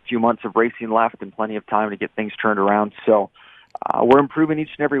a few months of racing left and plenty of time to get things turned around. So we're improving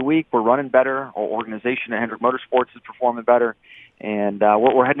each and every week. We're running better. Our organization at Hendrick Motorsports is performing better, and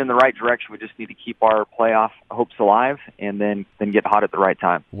we're heading in the right direction. We just need to keep our playoff hopes alive and then get hot at the right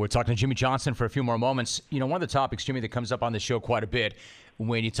time. We're talking to Jimmie Johnson for a few more moments. One of the topics, Jimmie, that comes up on the show quite a bit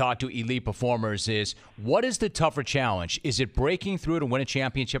when you talk to elite performers is, what is the tougher challenge? Is it breaking through to win a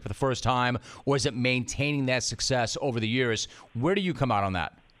championship for the first time, or is it maintaining that success over the years? Where do you come out on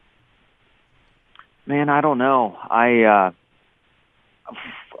that? Man, I don't know.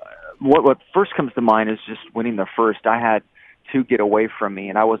 What first comes to mind is just winning the first. I had 2 get away from me,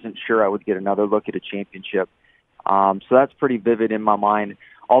 and I wasn't sure I would get another look at a championship. So that's pretty vivid in my mind.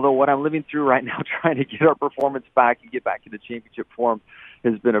 Although what I'm living through right now, trying to get our performance back and get back into championship form,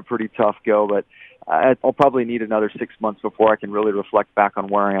 has been a pretty tough go. But I'll probably need another 6 months before I can really reflect back on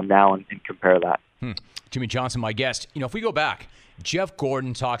where I am now and compare that. Jimmie Johnson, my guest. If we go back, Jeff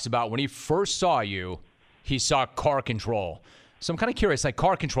Gordon talks about when he first saw you, he saw car control. So I'm kind of curious, like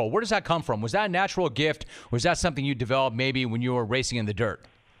car control, where does that come from? Was that a natural gift, or was that something you developed maybe when you were racing in the dirt?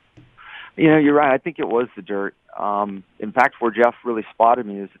 You're right. I think it was the dirt. In fact, where Jeff really spotted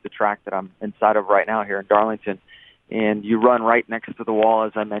me is at the track that I'm inside of right now here in Darlington. And you run right next to the wall,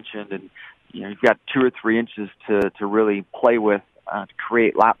 as I mentioned, and you've got 2 or 3 inches to really play with to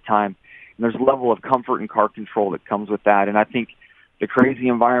create lap time. And there's a level of comfort and car control that comes with that. And I think the crazy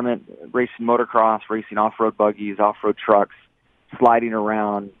environment, racing motocross, racing off-road buggies, off-road trucks, sliding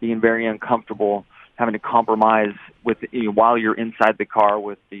around, being very uncomfortable, having to compromise with while you're inside the car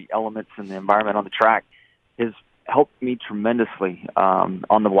with the elements and the environment on the track has helped me tremendously on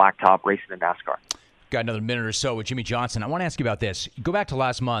the blacktop racing in NASCAR. Got another minute or so with Jimmie Johnson. I want to ask you about this. Go back to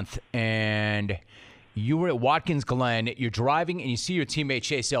last month, and you were at Watkins Glen. You're driving, and you see your teammate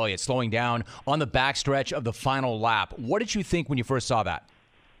Chase Elliott slowing down on the backstretch of the final lap. What did you think when you first saw that?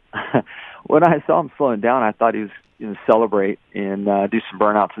 When I saw him slowing down, I thought he was going to celebrate and do some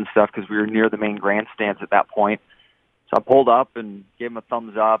burnouts and stuff because we were near the main grandstands at that point. So I pulled up and gave him a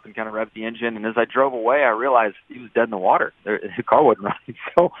thumbs up and kind of revved the engine. And as I drove away, I realized he was dead in the water. The car wasn't running.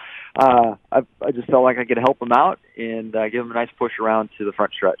 So I just felt like I could help him out and give him a nice push around to the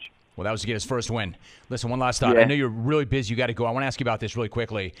front stretch. Well, that was to get his first win. Listen, one last thought. Yeah. I know you're really busy. You got to go. I want to ask you about this really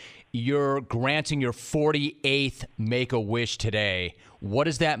quickly. You're granting your 48th Make-A-Wish today. What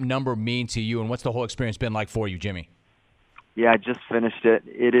does that number mean to you, and what's the whole experience been like for you, Jimmie? Yeah, I just finished it.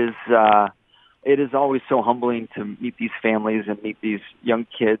 It is always so humbling to meet these families and meet these young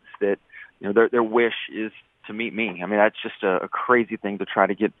kids that their wish is to meet me. I mean, that's just a crazy thing to try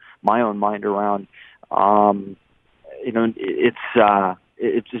to get my own mind around.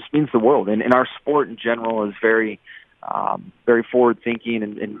 It just means the world, and our sport in general is very forward thinking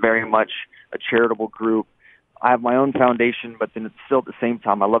and very much a charitable group. I have my own foundation, but then it's still at the same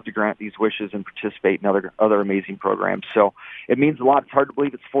time, I love to grant these wishes and participate in other amazing programs. So it means a lot. It's hard to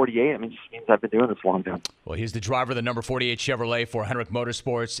believe it's 48. I mean, it just means I've been doing this a long time. Well, he's the driver of the number 48 Chevrolet for Hendrick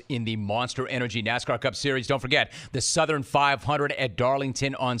Motorsports in the Monster Energy NASCAR Cup Series. Don't forget, the Southern 500 at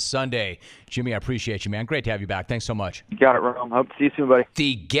Darlington on Sunday. Jimmie, I appreciate you, man. Great to have you back. Thanks so much. You got it, Rome. Hope to see you soon, buddy.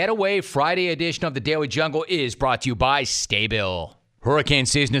 The Getaway Friday edition of the Daily Jungle is brought to you by Staybill. Hurricane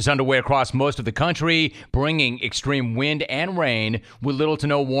season is underway across most of the country, bringing extreme wind and rain with little to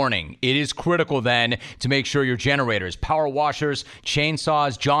no warning. It is critical, then, to make sure your generators, power washers,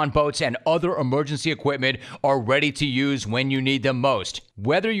 chainsaws, John boats, and other emergency equipment are ready to use when you need them most.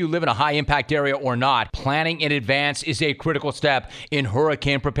 Whether you live in a high-impact area or not, planning in advance is a critical step in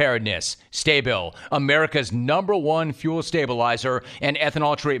hurricane preparedness. Staybill, America's #1 fuel stabilizer and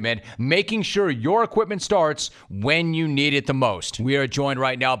ethanol treatment, making sure your equipment starts when you need it the most. We are joined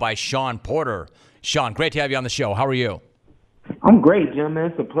right now by Shawn Porter. Shawn, great to have you on the show. How are you? I'm great, Jim,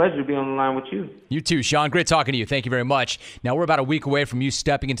 man. It's a pleasure to be on the line with you. You too, Shawn. Great talking to you. Thank you very much. Now, we're about a week away from you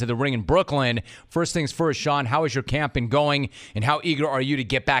stepping into the ring in Brooklyn. First things first, Shawn, how has your camp been going, and how eager are you to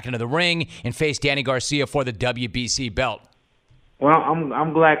get back into the ring and face Danny Garcia for the WBC belt? Well,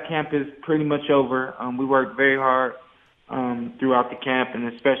 I'm glad camp is pretty much over. We worked very hard throughout the camp,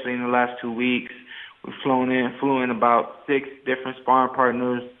 and especially in the last 2 weeks. We flew in about 6 different sparring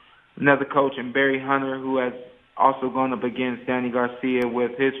partners, another coach, and Barry Hunter, who has also gone up against Danny Garcia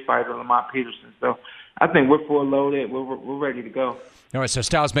with his fighter, Lamont Peterson. So I think we're full loaded. We're ready to go. All right, so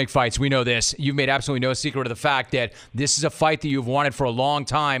styles make fights. We know this. You've made absolutely no secret of the fact that this is a fight that you've wanted for a long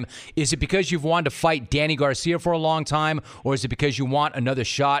time. Is it because you've wanted to fight Danny Garcia for a long time, or is it because you want another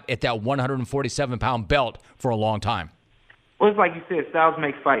shot at that 147-pound belt for a long time? Well, it's like you said, styles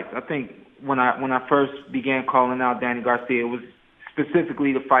make fights. I think when I first began calling out Danny Garcia, it was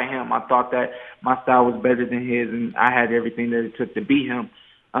specifically to fight him. I thought that my style was better than his, and I had everything that it took to beat him.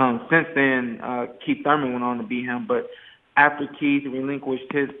 Since then, Keith Thurman went on to beat him, but after Keith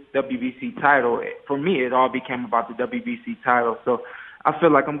relinquished his WBC title, for me, it all became about the WBC title. So I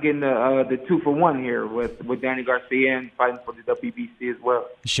feel like I'm getting the 2-for-1 here with Danny Garcia and fighting for the WBC as well.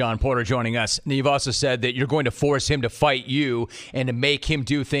 Shawn Porter joining us. Now, you've also said that you're going to force him to fight you and to make him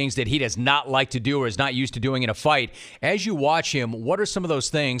do things that he does not like to do or is not used to doing in a fight. As you watch him, what are some of those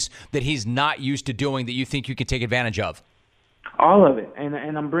things that he's not used to doing that you think you can take advantage of? All of it, and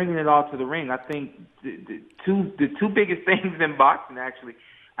I'm bringing it all to the ring. I think the two biggest things in boxing, actually.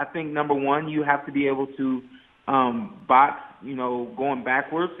 I think number one, you have to be able to box, going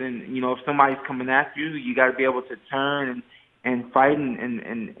backwards, and if somebody's coming after you, you got to be able to turn and fight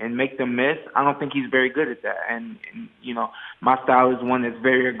and make them miss, I don't think he's very good at that. And my style is one that's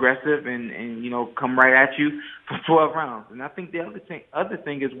very aggressive and come right at you for 12 rounds. And I think the other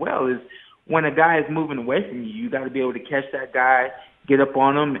thing as well is when a guy is moving away from you, you got to be able to catch that guy, get up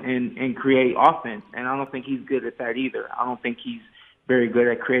on him, and create offense. And I don't think he's good at that either. I don't think he's very good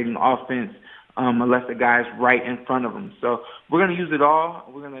at creating offense unless the guy's right in front of him. So we're going to use it all.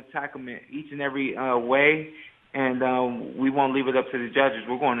 We're going to attack him in each and every way. And we won't leave it up to the judges.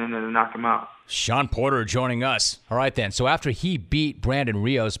 We're going in there to knock him out. Shawn Porter joining us. All right, then. So after he beat Brandon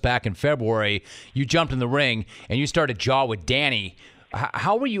Rios back in February, you jumped in the ring and you started jaw with Danny.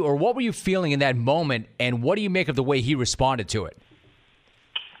 How were you, or what were you feeling in that moment, and what do you make of the way he responded to it?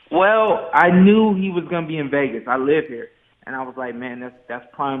 Well, I knew he was going to be in Vegas. I live here. And I was like, man, that's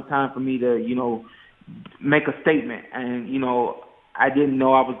prime time for me to, make a statement. And, I didn't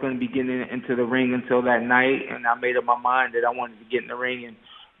know I was going to be getting into the ring until that night, and I made up my mind that I wanted to get in the ring and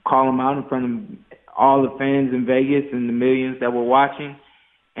call him out in front of all the fans in Vegas and the millions that were watching.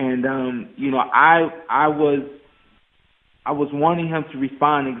 And I was wanting him to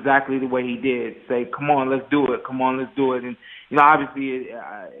respond exactly the way he did. Say, "Come on, let's do it. Come on, let's do it." And obviously,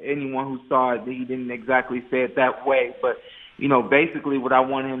 anyone who saw it, he didn't exactly say it that way, but basically, what I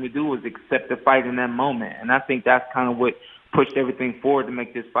wanted him to do was accept the fight in that moment, and I think that's kind of what pushed everything forward to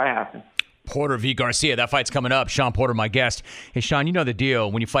make this fight happen. Porter v. Garcia, that fight's coming up. Shawn Porter, my guest. Hey, Shawn, you know the deal.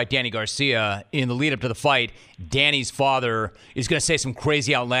 When you fight Danny Garcia, in the lead-up to the fight, Danny's father is going to say some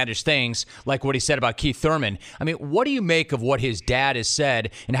crazy, outlandish things, like what he said about Keith Thurman. I mean, what do you make of what his dad has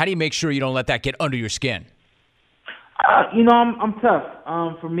said, and how do you make sure you don't let that get under your skin? I'm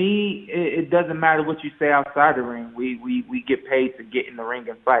tough. For me, it doesn't matter what you say outside the ring. We get paid to get in the ring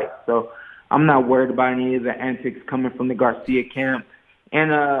and fight. So I'm not worried about any of the antics coming from the Garcia camp.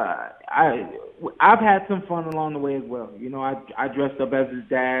 And I've had some fun along the way as well. I dressed up as his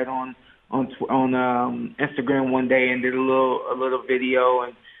dad on Instagram one day and did a little video,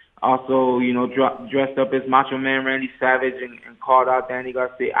 and also dressed up as Macho Man Randy Savage and called out Danny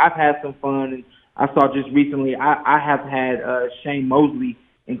Garcia. I've had some fun, and I saw just recently I have had Shane Mosley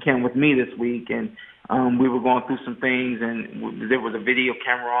in camp with me this week, and we were going through some things, and there was a video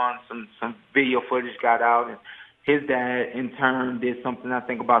camera on, some video footage got out, and his dad, in turn, did something I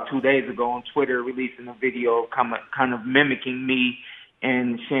think about 2 days ago on Twitter, releasing a video kind of mimicking me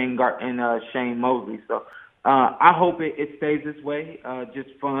and Shane Mosley. So I hope it stays this way, just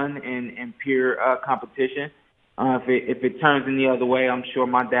fun and pure competition. If it turns in the other way, I'm sure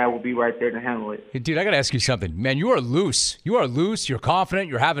my dad will be right there to handle it. Hey, dude, I got to ask you something. Man, you are loose. You are loose. You're confident.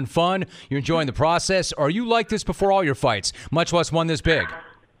 You're having fun. You're enjoying the process. Are you like this before all your fights, much less one this big?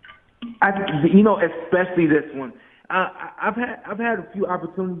 Especially this one. I've had a few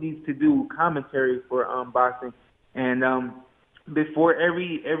opportunities to do commentary for boxing, and before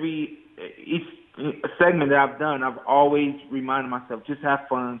each segment that I've done, I've always reminded myself, just have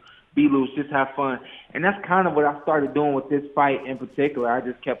fun, be loose, just have fun, and that's kind of what I started doing with this fight in particular.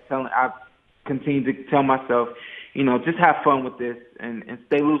 I've continued to tell myself, just have fun with this and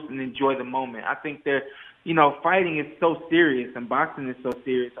stay loose and enjoy the moment. I think fighting is so serious and boxing is so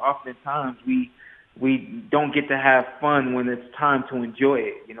serious. Oftentimes we don't get to have fun when it's time to enjoy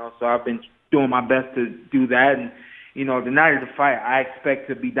it, So I've been doing my best to do that. And, the night of the fight, I expect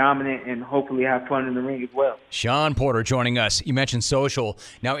to be dominant and hopefully have fun in the ring as well. Shawn Porter joining us. You mentioned social.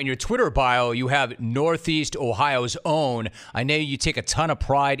 Now, in your Twitter bio, you have Northeast Ohio's own. I know you take a ton of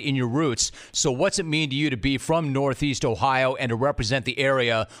pride in your roots. So what's it mean to you to be from Northeast Ohio and to represent the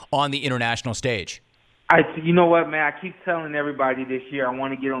area on the international stage? You know what, man? I keep telling everybody this year I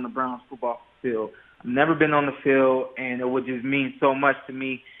want to get on the Browns football field. I've never been on the field, and it would just mean so much to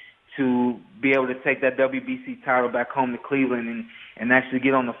me to be able to take that WBC title back home to Cleveland and actually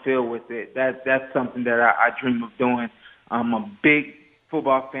get on the field with it. That's something that I dream of doing. I'm a big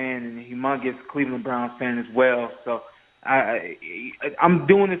football fan and a humongous Cleveland Browns fan as well. So I'm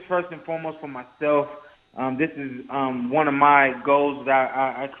doing this first and foremost for myself. This is one of my goals that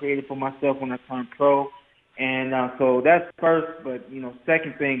I created for myself when I turned pro. And so that's first, but,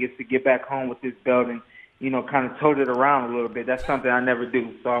 second thing is to get back home with this belt and, kind of tote it around a little bit. That's something I never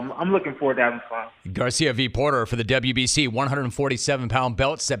do. So I'm looking forward to having fun. Garcia v. Porter for the WBC 147-pound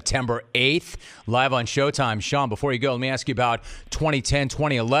belt, September 8th, live on Showtime. Shawn, before you go, let me ask you about 2010,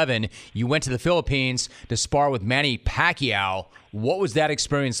 2011. You went to the Philippines to spar with Manny Pacquiao. What was that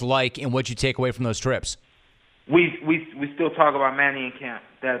experience like, and what did you take away from those trips? We still talk about Manny in camp.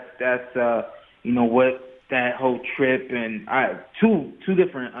 That's what that whole trip and two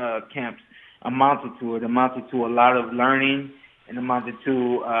different camps amounted to. It amounted to a lot of learning and amounted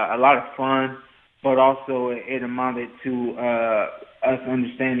to a lot of fun. but also it amounted to us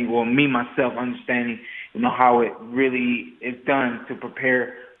understanding, or me myself understanding, how it really is done to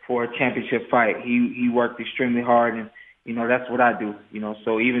prepare for a championship fight. He worked extremely hard, and that's what I do.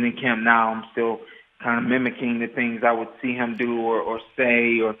 So even in camp now, I'm still kind of mimicking the things I would see him do or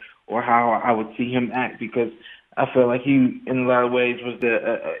say or how I would see him act, because I feel like he, in a lot of ways, was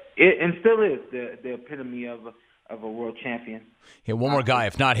and still is the epitome of a world champion. Here, one more guy,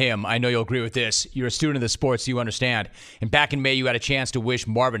 if not him. I know you'll agree with this. You're a student of the sports, so you understand. And back in May, you had a chance to wish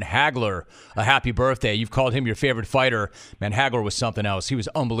Marvin Hagler a happy birthday. You've called him your favorite fighter. Man, Hagler was something else. He was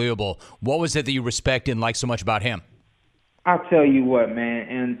unbelievable. What was it that you respected and liked so much about him? I'll tell you what, man,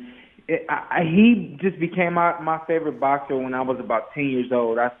 and he just became my favorite boxer when I was about 10 years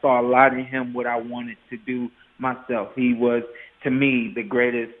old. I saw a lot in him what I wanted to do myself. He was, to me, the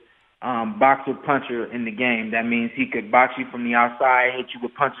greatest boxer puncher in the game. That means he could box you from the outside, hit you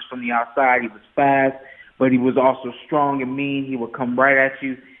with punches from the outside. He was fast, but he was also strong and mean. He would come right at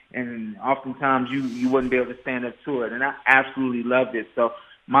you, and oftentimes you wouldn't be able to stand up to it. And I absolutely loved it. So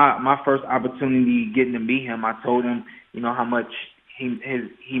my first opportunity getting to meet him, I told him, how much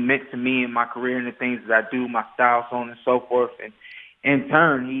he meant to me in my career and the things that I do, my style, so on and so forth. And in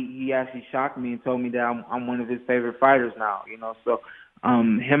turn, he actually shocked me and told me that I'm one of his favorite fighters now. So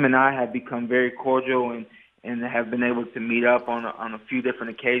him and I have become very cordial and have been able to meet up on a few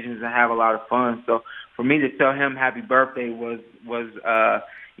different occasions and have a lot of fun. So for me to tell him happy birthday was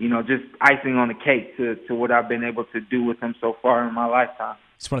just icing on the cake to what I've been able to do with him so far in my lifetime.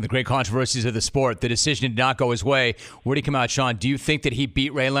 It's one of the great controversies of the sport. The decision did not go his way. Where did he come out, Shawn? Do you think that he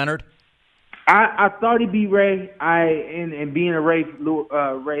beat Ray Leonard? I thought he beat Ray. And being a Ray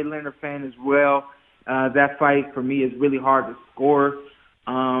Leonard fan as well, that fight for me is really hard to score.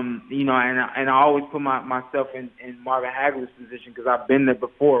 And I always put myself in Marvin Hagler's position, because I've been there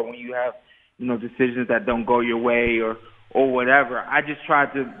before when you have decisions that don't go your way or whatever. I just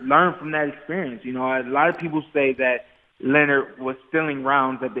tried to learn from that experience. A lot of people say that Leonard was stealing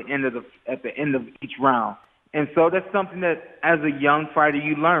rounds at the end of each round. And so that's something that, as a young fighter,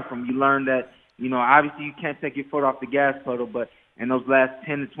 you learn from. You learn that, obviously you can't take your foot off the gas pedal, but in those last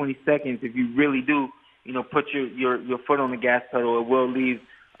 10 to 20 seconds, if you really do, put your foot on the gas pedal, it will leave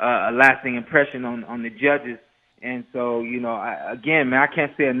a lasting impression on the judges. And so, I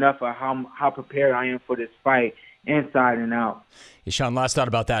can't say enough of how prepared I am for this fight, inside and out. Yeah, Shawn, last thought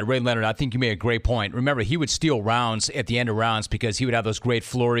about that. Ray Leonard, I think you made a great point. Remember, he would steal rounds at the end of rounds because he would have those great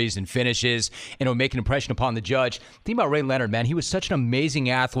flurries and finishes, and it would make an impression upon the judge. Think about Ray Leonard, man. He was such an amazing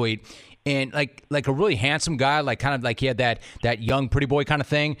athlete and like a really handsome guy, kind of like he had that young pretty boy kind of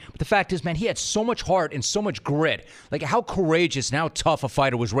thing. But the fact is, man, he had so much heart and so much grit. Like, how courageous and how tough a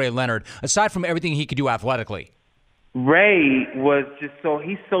fighter was Ray Leonard, aside from everything he could do athletically? Ray was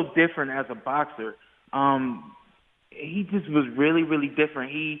he's so different as a boxer. He just was really, really different.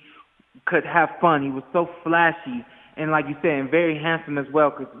 He could have fun. He was so flashy, and like you said, and very handsome as well,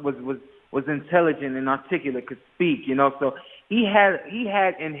 because was intelligent and articulate, could speak. So he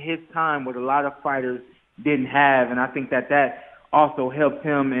had in his time what a lot of fighters didn't have, and I think that also helped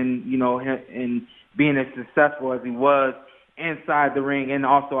him in being as successful as he was inside the ring and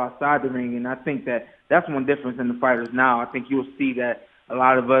also outside the ring. And I think that's one difference in the fighters now. I think you'll see that a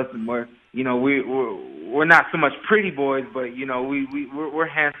lot of us we're not so much pretty boys, but we're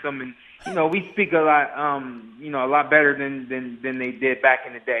handsome, and we speak a lot better than they did back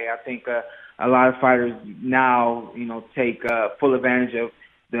in the day. I think a lot of fighters now take full advantage of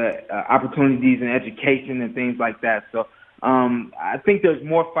the opportunities and education and things like that. So I think there's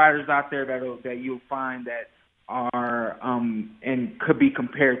more fighters out there that you'll find that are and could be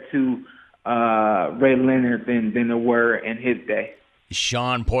compared to Ray Leonard than there were in his day.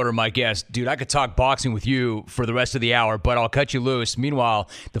 Shawn Porter, my guest. Dude, I could talk boxing with you for the rest of the hour, but I'll cut you loose. Meanwhile,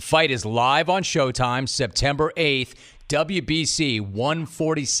 the fight is live on Showtime, September 8th, WBC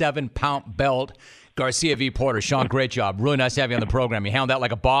 147-pound belt. Garcia v. Porter. Shawn, great job. Really nice to have you on the program. You handled that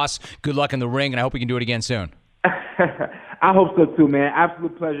like a boss. Good luck in the ring, and I hope we can do it again soon. I hope so too, man.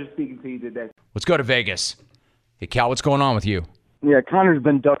 Absolute pleasure speaking to you today. Let's go to Vegas. Hey, Cal, what's going on with you? Yeah, Connor's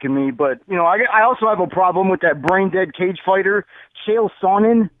been ducking me, but, I also have a problem with that brain-dead cage fighter, Chael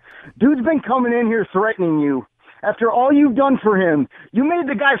Sonnen. Dude's been coming in here threatening you. After all you've done for him, you made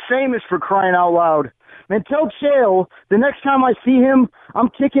the guy famous, for crying out loud. Man, tell Chael the next time I see him, I'm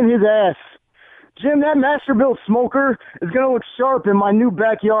kicking his ass. Jim, that Masterbuilt smoker is going to look sharp in my new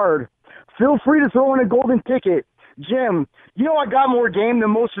backyard. Feel free to throw in a golden ticket. Jim, I got more game than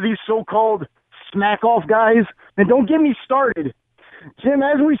most of these so-called smack-off guys. And don't get me started. Jim,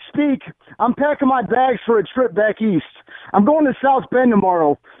 as we speak, I'm packing my bags for a trip back east. I'm going to South Bend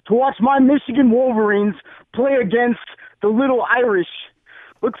tomorrow to watch my Michigan Wolverines play against the Little Irish.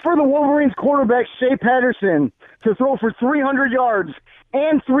 Look for the Wolverines quarterback, Shea Patterson, to throw for 300 yards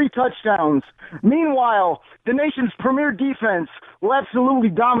and 3 touchdowns. Meanwhile, the nation's premier defense will absolutely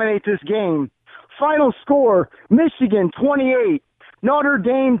dominate this game. Final score, Michigan 28, Notre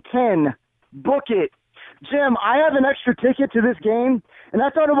Dame 10. Book it. Jim, I have an extra ticket to this game, and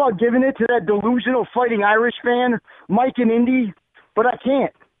I thought about giving it to that delusional Fighting Irish fan, Mike in Indy, but I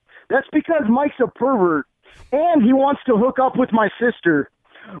can't. That's because Mike's a pervert, and he wants to hook up with my sister.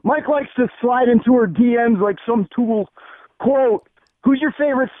 Mike likes to slide into her DMs like some tool. Quote, "Who's your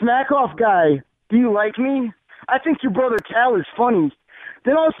favorite smack-off guy? Do you like me? I think your brother Cal is funny."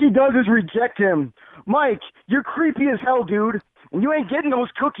 Then all she does is reject him. Mike, you're creepy as hell, dude, and you ain't getting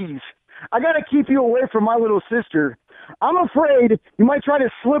those cookies. I gotta keep you away from my little sister. I'm afraid you might try to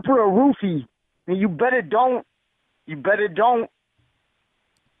slip her a roofie. And you bet it don't. You bet it don't.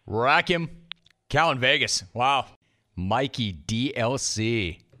 Rack him. Cal in Vegas. Wow. Mikey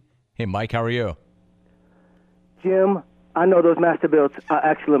DLC. Hey, Mike, how are you? Jim, I know those Masterbuilts are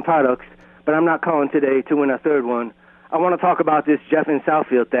excellent products, but I'm not calling today to win a third one. I want to talk about this Jeff in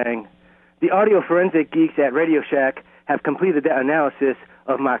Southfield thing. The audio forensic geeks at Radio Shack have completed their analysis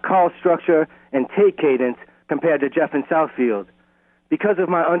of my call structure and take cadence compared to Jeff in Southfield. Because of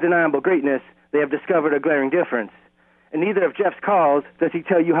my undeniable greatness, they have discovered a glaring difference. In neither of Jeff's calls does he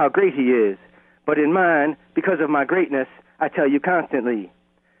tell you how great he is. But in mine, because of my greatness, I tell you constantly.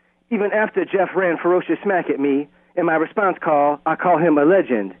 Even after Jeff ran ferocious smack at me, in my response call, I call him a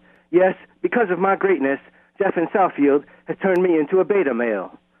legend. Yes, because of my greatness, Jeff in Southfield has turned me into a beta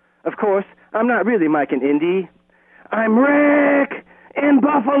male. Of course, I'm not really Mike in Indy. I'm Rick in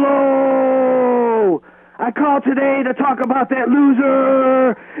Buffalo! I called today to talk about that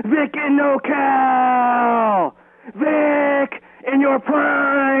loser, Vic in NoCal! Vic, in your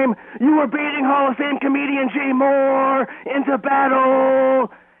prime, you were beating Hall of Fame comedian Jay Moore into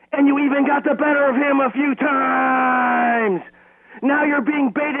battle, and you even got the better of him a few times. Now you're being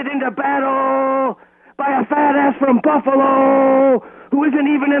baited into battle by a fat ass from Buffalo who isn't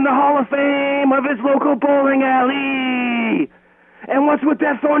even in the Hall of Fame of his local bowling alley. And what's with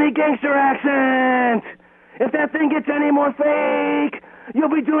that phony gangster accent? If that thing gets any more fake, you'll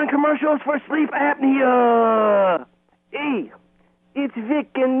be doing commercials for sleep apnea. Hey, it's Vic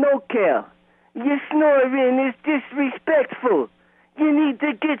in NoCal. Your snoring is disrespectful. You need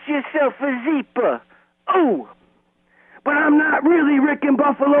to get yourself a Zeepa. Oh, but I'm not really Rick in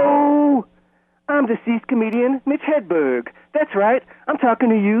Buffalo. I'm deceased comedian Mitch Hedberg. That's right, I'm talking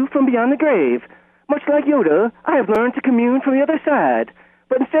to you from beyond the grave. Much like Yoda, I have learned to commune from the other side.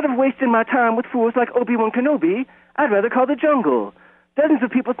 But instead of wasting my time with fools like Obi-Wan Kenobi, I'd rather call the jungle. Dozens of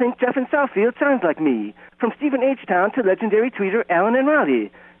people think Jeff in Southfield sounds like me, from Stephen H. Town to legendary tweeter Alan and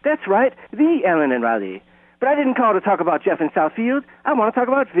Raleigh. That's right, the Alan and Raleigh. But I didn't call to talk about Jeff in Southfield. I want to talk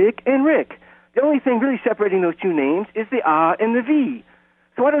about Vic and Rick. The only thing really separating those two names is the R and the V.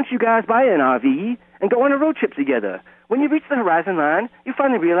 So why don't you guys buy an RV and go on a road trip together? When you reach the horizon line, you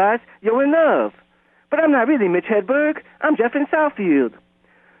finally realize you're in love. But I'm not really Mitch Hedberg. I'm Jeff in Southfield.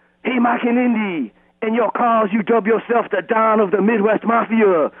 Hey, Mike and Indy. In your calls, you dub yourself the Don of the Midwest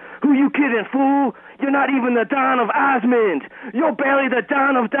Mafia. Who you kidding, fool? You're not even the Don of Osmond. You're barely the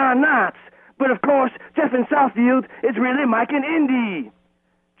Don of Don Knotts. But of course, Jeff in Southfield is really Mike and Indy.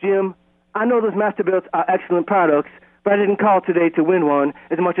 Jim, I know those Masterbuilts are excellent products, but I didn't call today to win one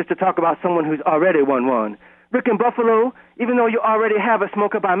as much as to talk about someone who's already won one. Rick in Buffalo, even though you already have a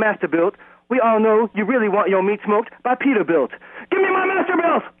smoker by Masterbuilt, we all know you really want your meat smoked by Peterbilt. Give me my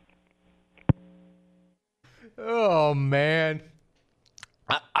Masterbuilt! Oh, man.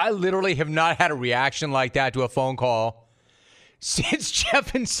 I literally have not had a reaction like that to a phone call since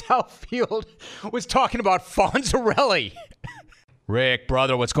Jeff in Southfield was talking about Fonzarelli. Rick,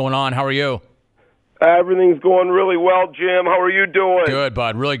 brother, what's going on? How are you? Everything's going really well, Jim. How are you doing? Good,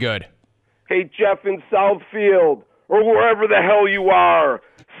 bud. Really good. Hey, Jeff in Southfield, or wherever the hell you are,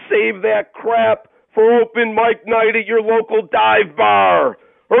 save that crap for open mic night at your local dive bar.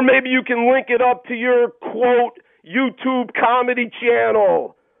 Or maybe you can link it up to your, quote, YouTube comedy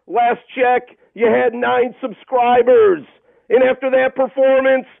channel. Last check, you had 9 subscribers. And after that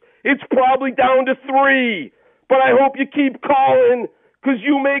performance, it's probably down to 3. But I hope you keep calling, because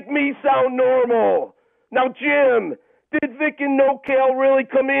you make me sound normal. Now, Jim, did Vic and NoCal really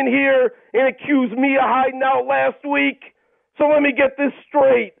come in here and accuse me of hiding out last week? So let me get this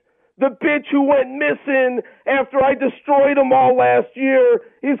straight. The bitch who went missing after I destroyed them all last year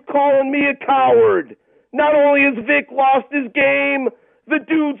is calling me a coward. Not only has Vic lost his game, the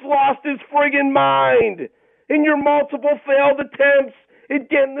dude's lost his friggin' mind. And your multiple failed attempts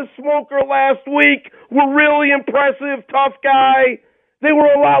at getting the smoker last week were really impressive, tough guy. They were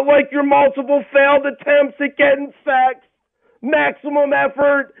a lot like your multiple failed attempts at getting sex. Maximum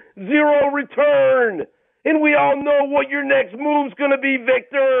effort, zero return. And we all know what your next move's going to be,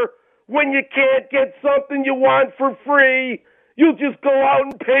 Victor. When you can't get something you want for free, you'll just go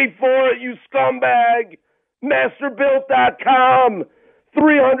out and pay for it, you scumbag. Masterbuilt.com.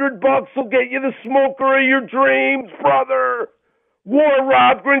 $300 will get you the smoker of your dreams, brother. War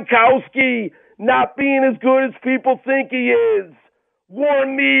Rob Gronkowski not being as good as people think he is. War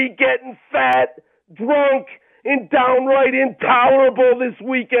me getting fat, drunk, and downright intolerable this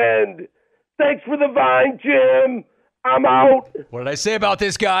weekend. Thanks for the vine, Jim. I'm out. What did I say about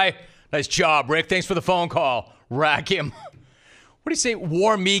this guy? Nice job, Rick. Thanks for the phone call. Rack him. What do you say?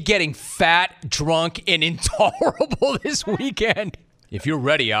 War me getting fat, drunk, and intolerable this weekend. If you're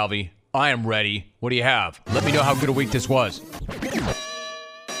ready, Alvy, I am ready. What do you have? Let me know how good a week this was.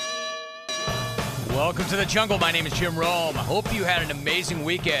 Welcome to the jungle. My name is Jim Rome. I hope you had an amazing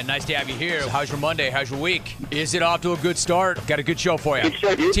weekend. Nice to have you here. How's your Monday? How's your week? Is it off to a good start? Got a good show for you.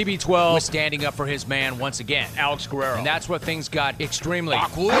 TB12 was standing up for his man once again, Alex Guerrero. And that's where things got extremely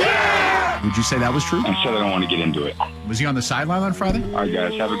awkward. Would you say that was true? I said I don't want to get into it. Was he on the sideline on Friday? All right,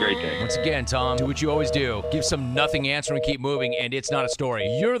 guys. Have a great day. Once again, Tom, do what you always do. Give some nothing answer and keep moving, and it's not a story.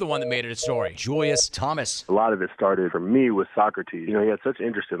 You're the one that made it a story. Julius Thomas. A lot of it started for me with Socrates. You know, he had such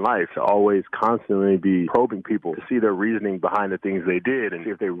interest in life to always constantly be probing people to see their reasoning behind the things they did and see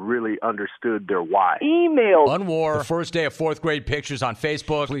if they really understood their why. Email. Unwar. The first day of fourth grade pictures on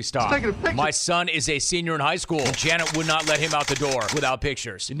Facebook. Please stop. My son is a senior in high school. Janet would not let him out the door without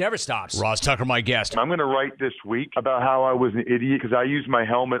pictures. It never stops. Ross Tucker, my guest. I'm going to write this week about how I was an idiot because I used my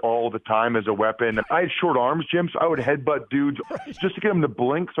helmet all the time as a weapon. I had short arms, Jim, so I would headbutt dudes just to get them to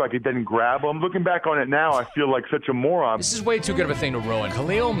blink so I could then grab them. Looking back on it now, I feel like such a moron. This is way too good of a thing to ruin.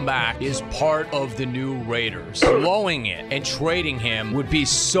 Khalil Mack is part of the new Raiders. Blowing it and trading him would be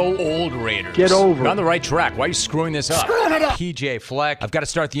so old Raiders. Get over it. You're on the right track. Why are you screwing this up? Screwing it up. PJ Fleck. I've got to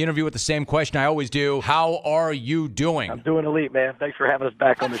start the interview with the same question I always do. How are you doing? I'm doing elite, man. Thanks for having us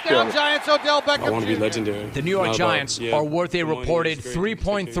back on the show. Giants, Odell Beckham. I want to be legendary. The New York Giants are worth a reported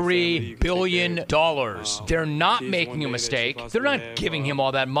 $3.3 billion. They're not making a mistake. They're not giving him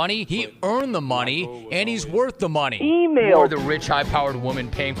all that money. He earned the money, and he's worth the money. Email. Or the rich, high-powered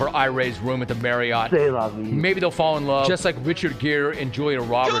woman paying for Iray's room at the Marriott. Maybe they'll fall in love, just like Richard Gere and Julia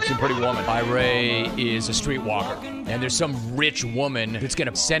Roberts in Pretty Woman. Iray is a streetwalker, and there's some rich woman that's going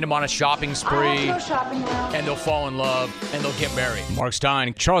to send him on a shopping spree, and they'll fall in love, and they'll get married. Mark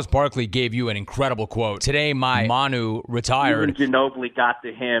Stein, Charles Barkley gave you an incredible quote. Today, my Manu retired. Even Ginobili got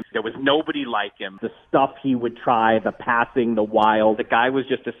to him. There was nobody like him. The stuff he would try, the passing, the wild. The guy was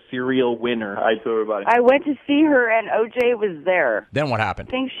just a serial winner. Hi to everybody. I went to see her, and OJ was there. Then what happened?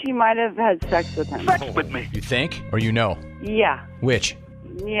 I think she might have had sex with him. Sex with me. You think, or you know? Yeah. Which?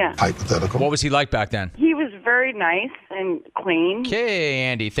 Yeah. Hypothetical. What was he like back then? He was very nice and clean. Okay,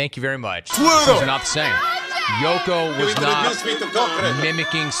 Andy, thank you very much. Those are not the same. Yoko was not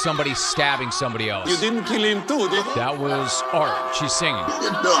mimicking somebody stabbing somebody else. You didn't kill him too, did you? That was art. She's singing. No,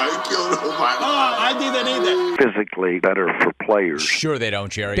 I killed nobody. Oh, I didn't either. Physically better for players. Sure they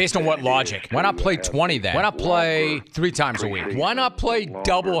don't, Jerry. Based on what logic? Why not play 20 then? Why not play 3 times a week? Why not play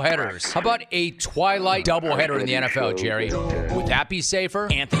double headers? How about a twilight double header in the NFL, Jerry? Would that be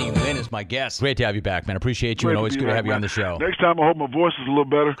safer? Anthony Lynn is my guest. Great to have you back, man. Appreciate you, and always good to have you on the show. Next time, I hope my voice is a little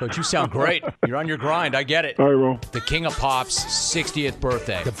better. Coach, you sound great. You're on your grind. I get it. All right, Ron. The King of Pop's 60th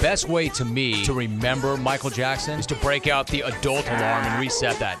birthday. The best way to me to remember Michael Jackson is to break out the adult alarm and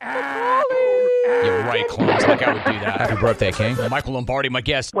reset that. You're right, clones. Like I would do that. Happy birthday, King. Michael Lombardi, my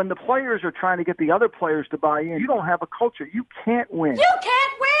guest. When the players are trying to get the other players to buy in, you don't have a culture. You can't win. You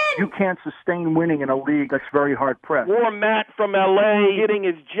can't win! You can't sustain winning in a league that's very hard pressed. War Matt from L.A. getting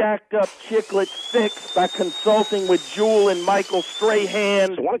his jacked up chiclet fixed by consulting with Jewel and Michael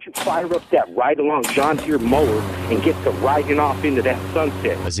Strahan. So why don't you fire up that ride-along John Deere mower and get to riding off into that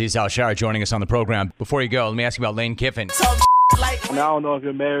sunset? Aziz Al-Shari joining us on the program. Before you go, let me ask you about Lane Kiffin. I don't know if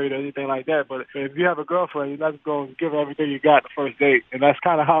you're married or anything like that, but if you have a girlfriend, you have to go and give her everything you got the first date. And that's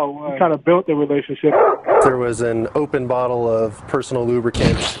kind of how we kind of built the relationship. There was an open bottle of personal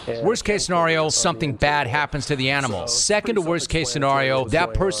lubricant. Worst case scenario, something bad happens to the animal. Second to worst case scenario,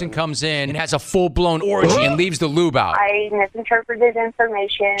 that person comes in and has a full-blown orgy and leaves the lube out. I misinterpreted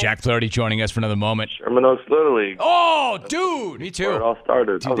information. Jack Flaherty joining us for another moment. Sherman Oaks Little League. Oh, dude! Me too. Where it all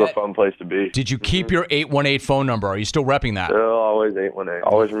started. That was a fun place to be. Did you keep your 818 phone number? Are you still repping that? Always 818.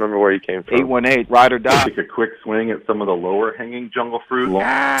 Always remember where you came from. 818, ride or die. Take a quick swing at some of the lower hanging jungle fruit.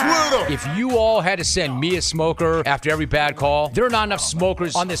 If you all had to send me be a smoker after every bad call. There are not enough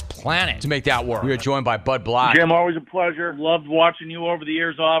smokers on this planet to make that work. We are joined by Bud Black. Jim, always a pleasure. Loved watching you over the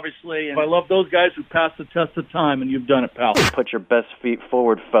years, obviously. And I love those guys who pass the test of time, and you've done it, pal. Put your best feet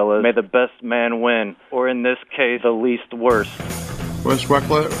forward, fellas. May the best man win, or in this case, the least worst. West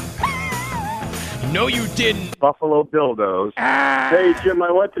Weckler? No, you didn't. Buffalo Dildos. Hey, Jim,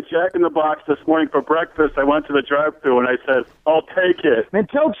 I went to Jack in the Box this morning for breakfast. I went to the drive-thru and I said, I'll take it. Man,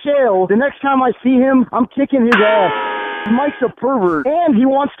 tell Chael, the next time I see him, I'm kicking his ass. Mike's a pervert, and he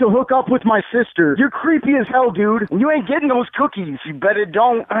wants to hook up with my sister. You're creepy as hell, dude, and you ain't getting those cookies. You better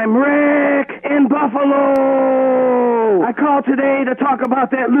don't. I'm Rick in Buffalo. I called today to talk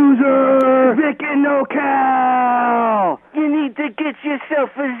about that loser, Vic in NoCal. You need to get yourself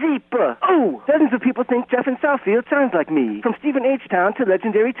a Zeepa. Oh, dozens of people think Jeff in Southfield sounds like me. From Stephen H. Town to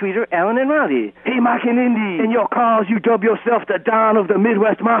legendary tweeter Alan and Rowdy. Hey, Mike and Indy. In your calls, you dub yourself the Don of the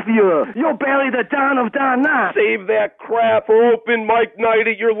Midwest Mafia. You're barely the Don of Don Knot. Save that crap for open mic night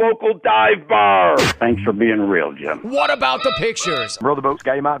at your local dive bar. Thanks for being real, Jim. What about the pictures? Row the boat,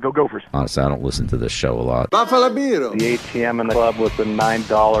 sky him out, go Gophers. Honestly, I don't listen to this show a lot. Buffalo Beetle. The ATM in the club with the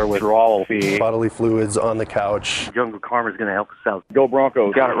 $9 withdrawal fee. Bodily fluids on the couch. Jungle Karma's going to help us out. Go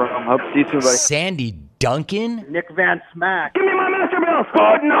Broncos. Got it, Ron. Hope to see you soon, buddy. Sandy Duncan? Nick Van Smack. Give me my master bill.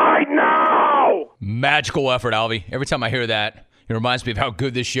 Good night now. Magical effort, Alvy. Every time I hear that, it reminds me of how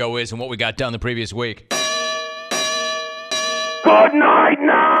good this show is and what we got done the previous week. Good night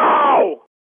now.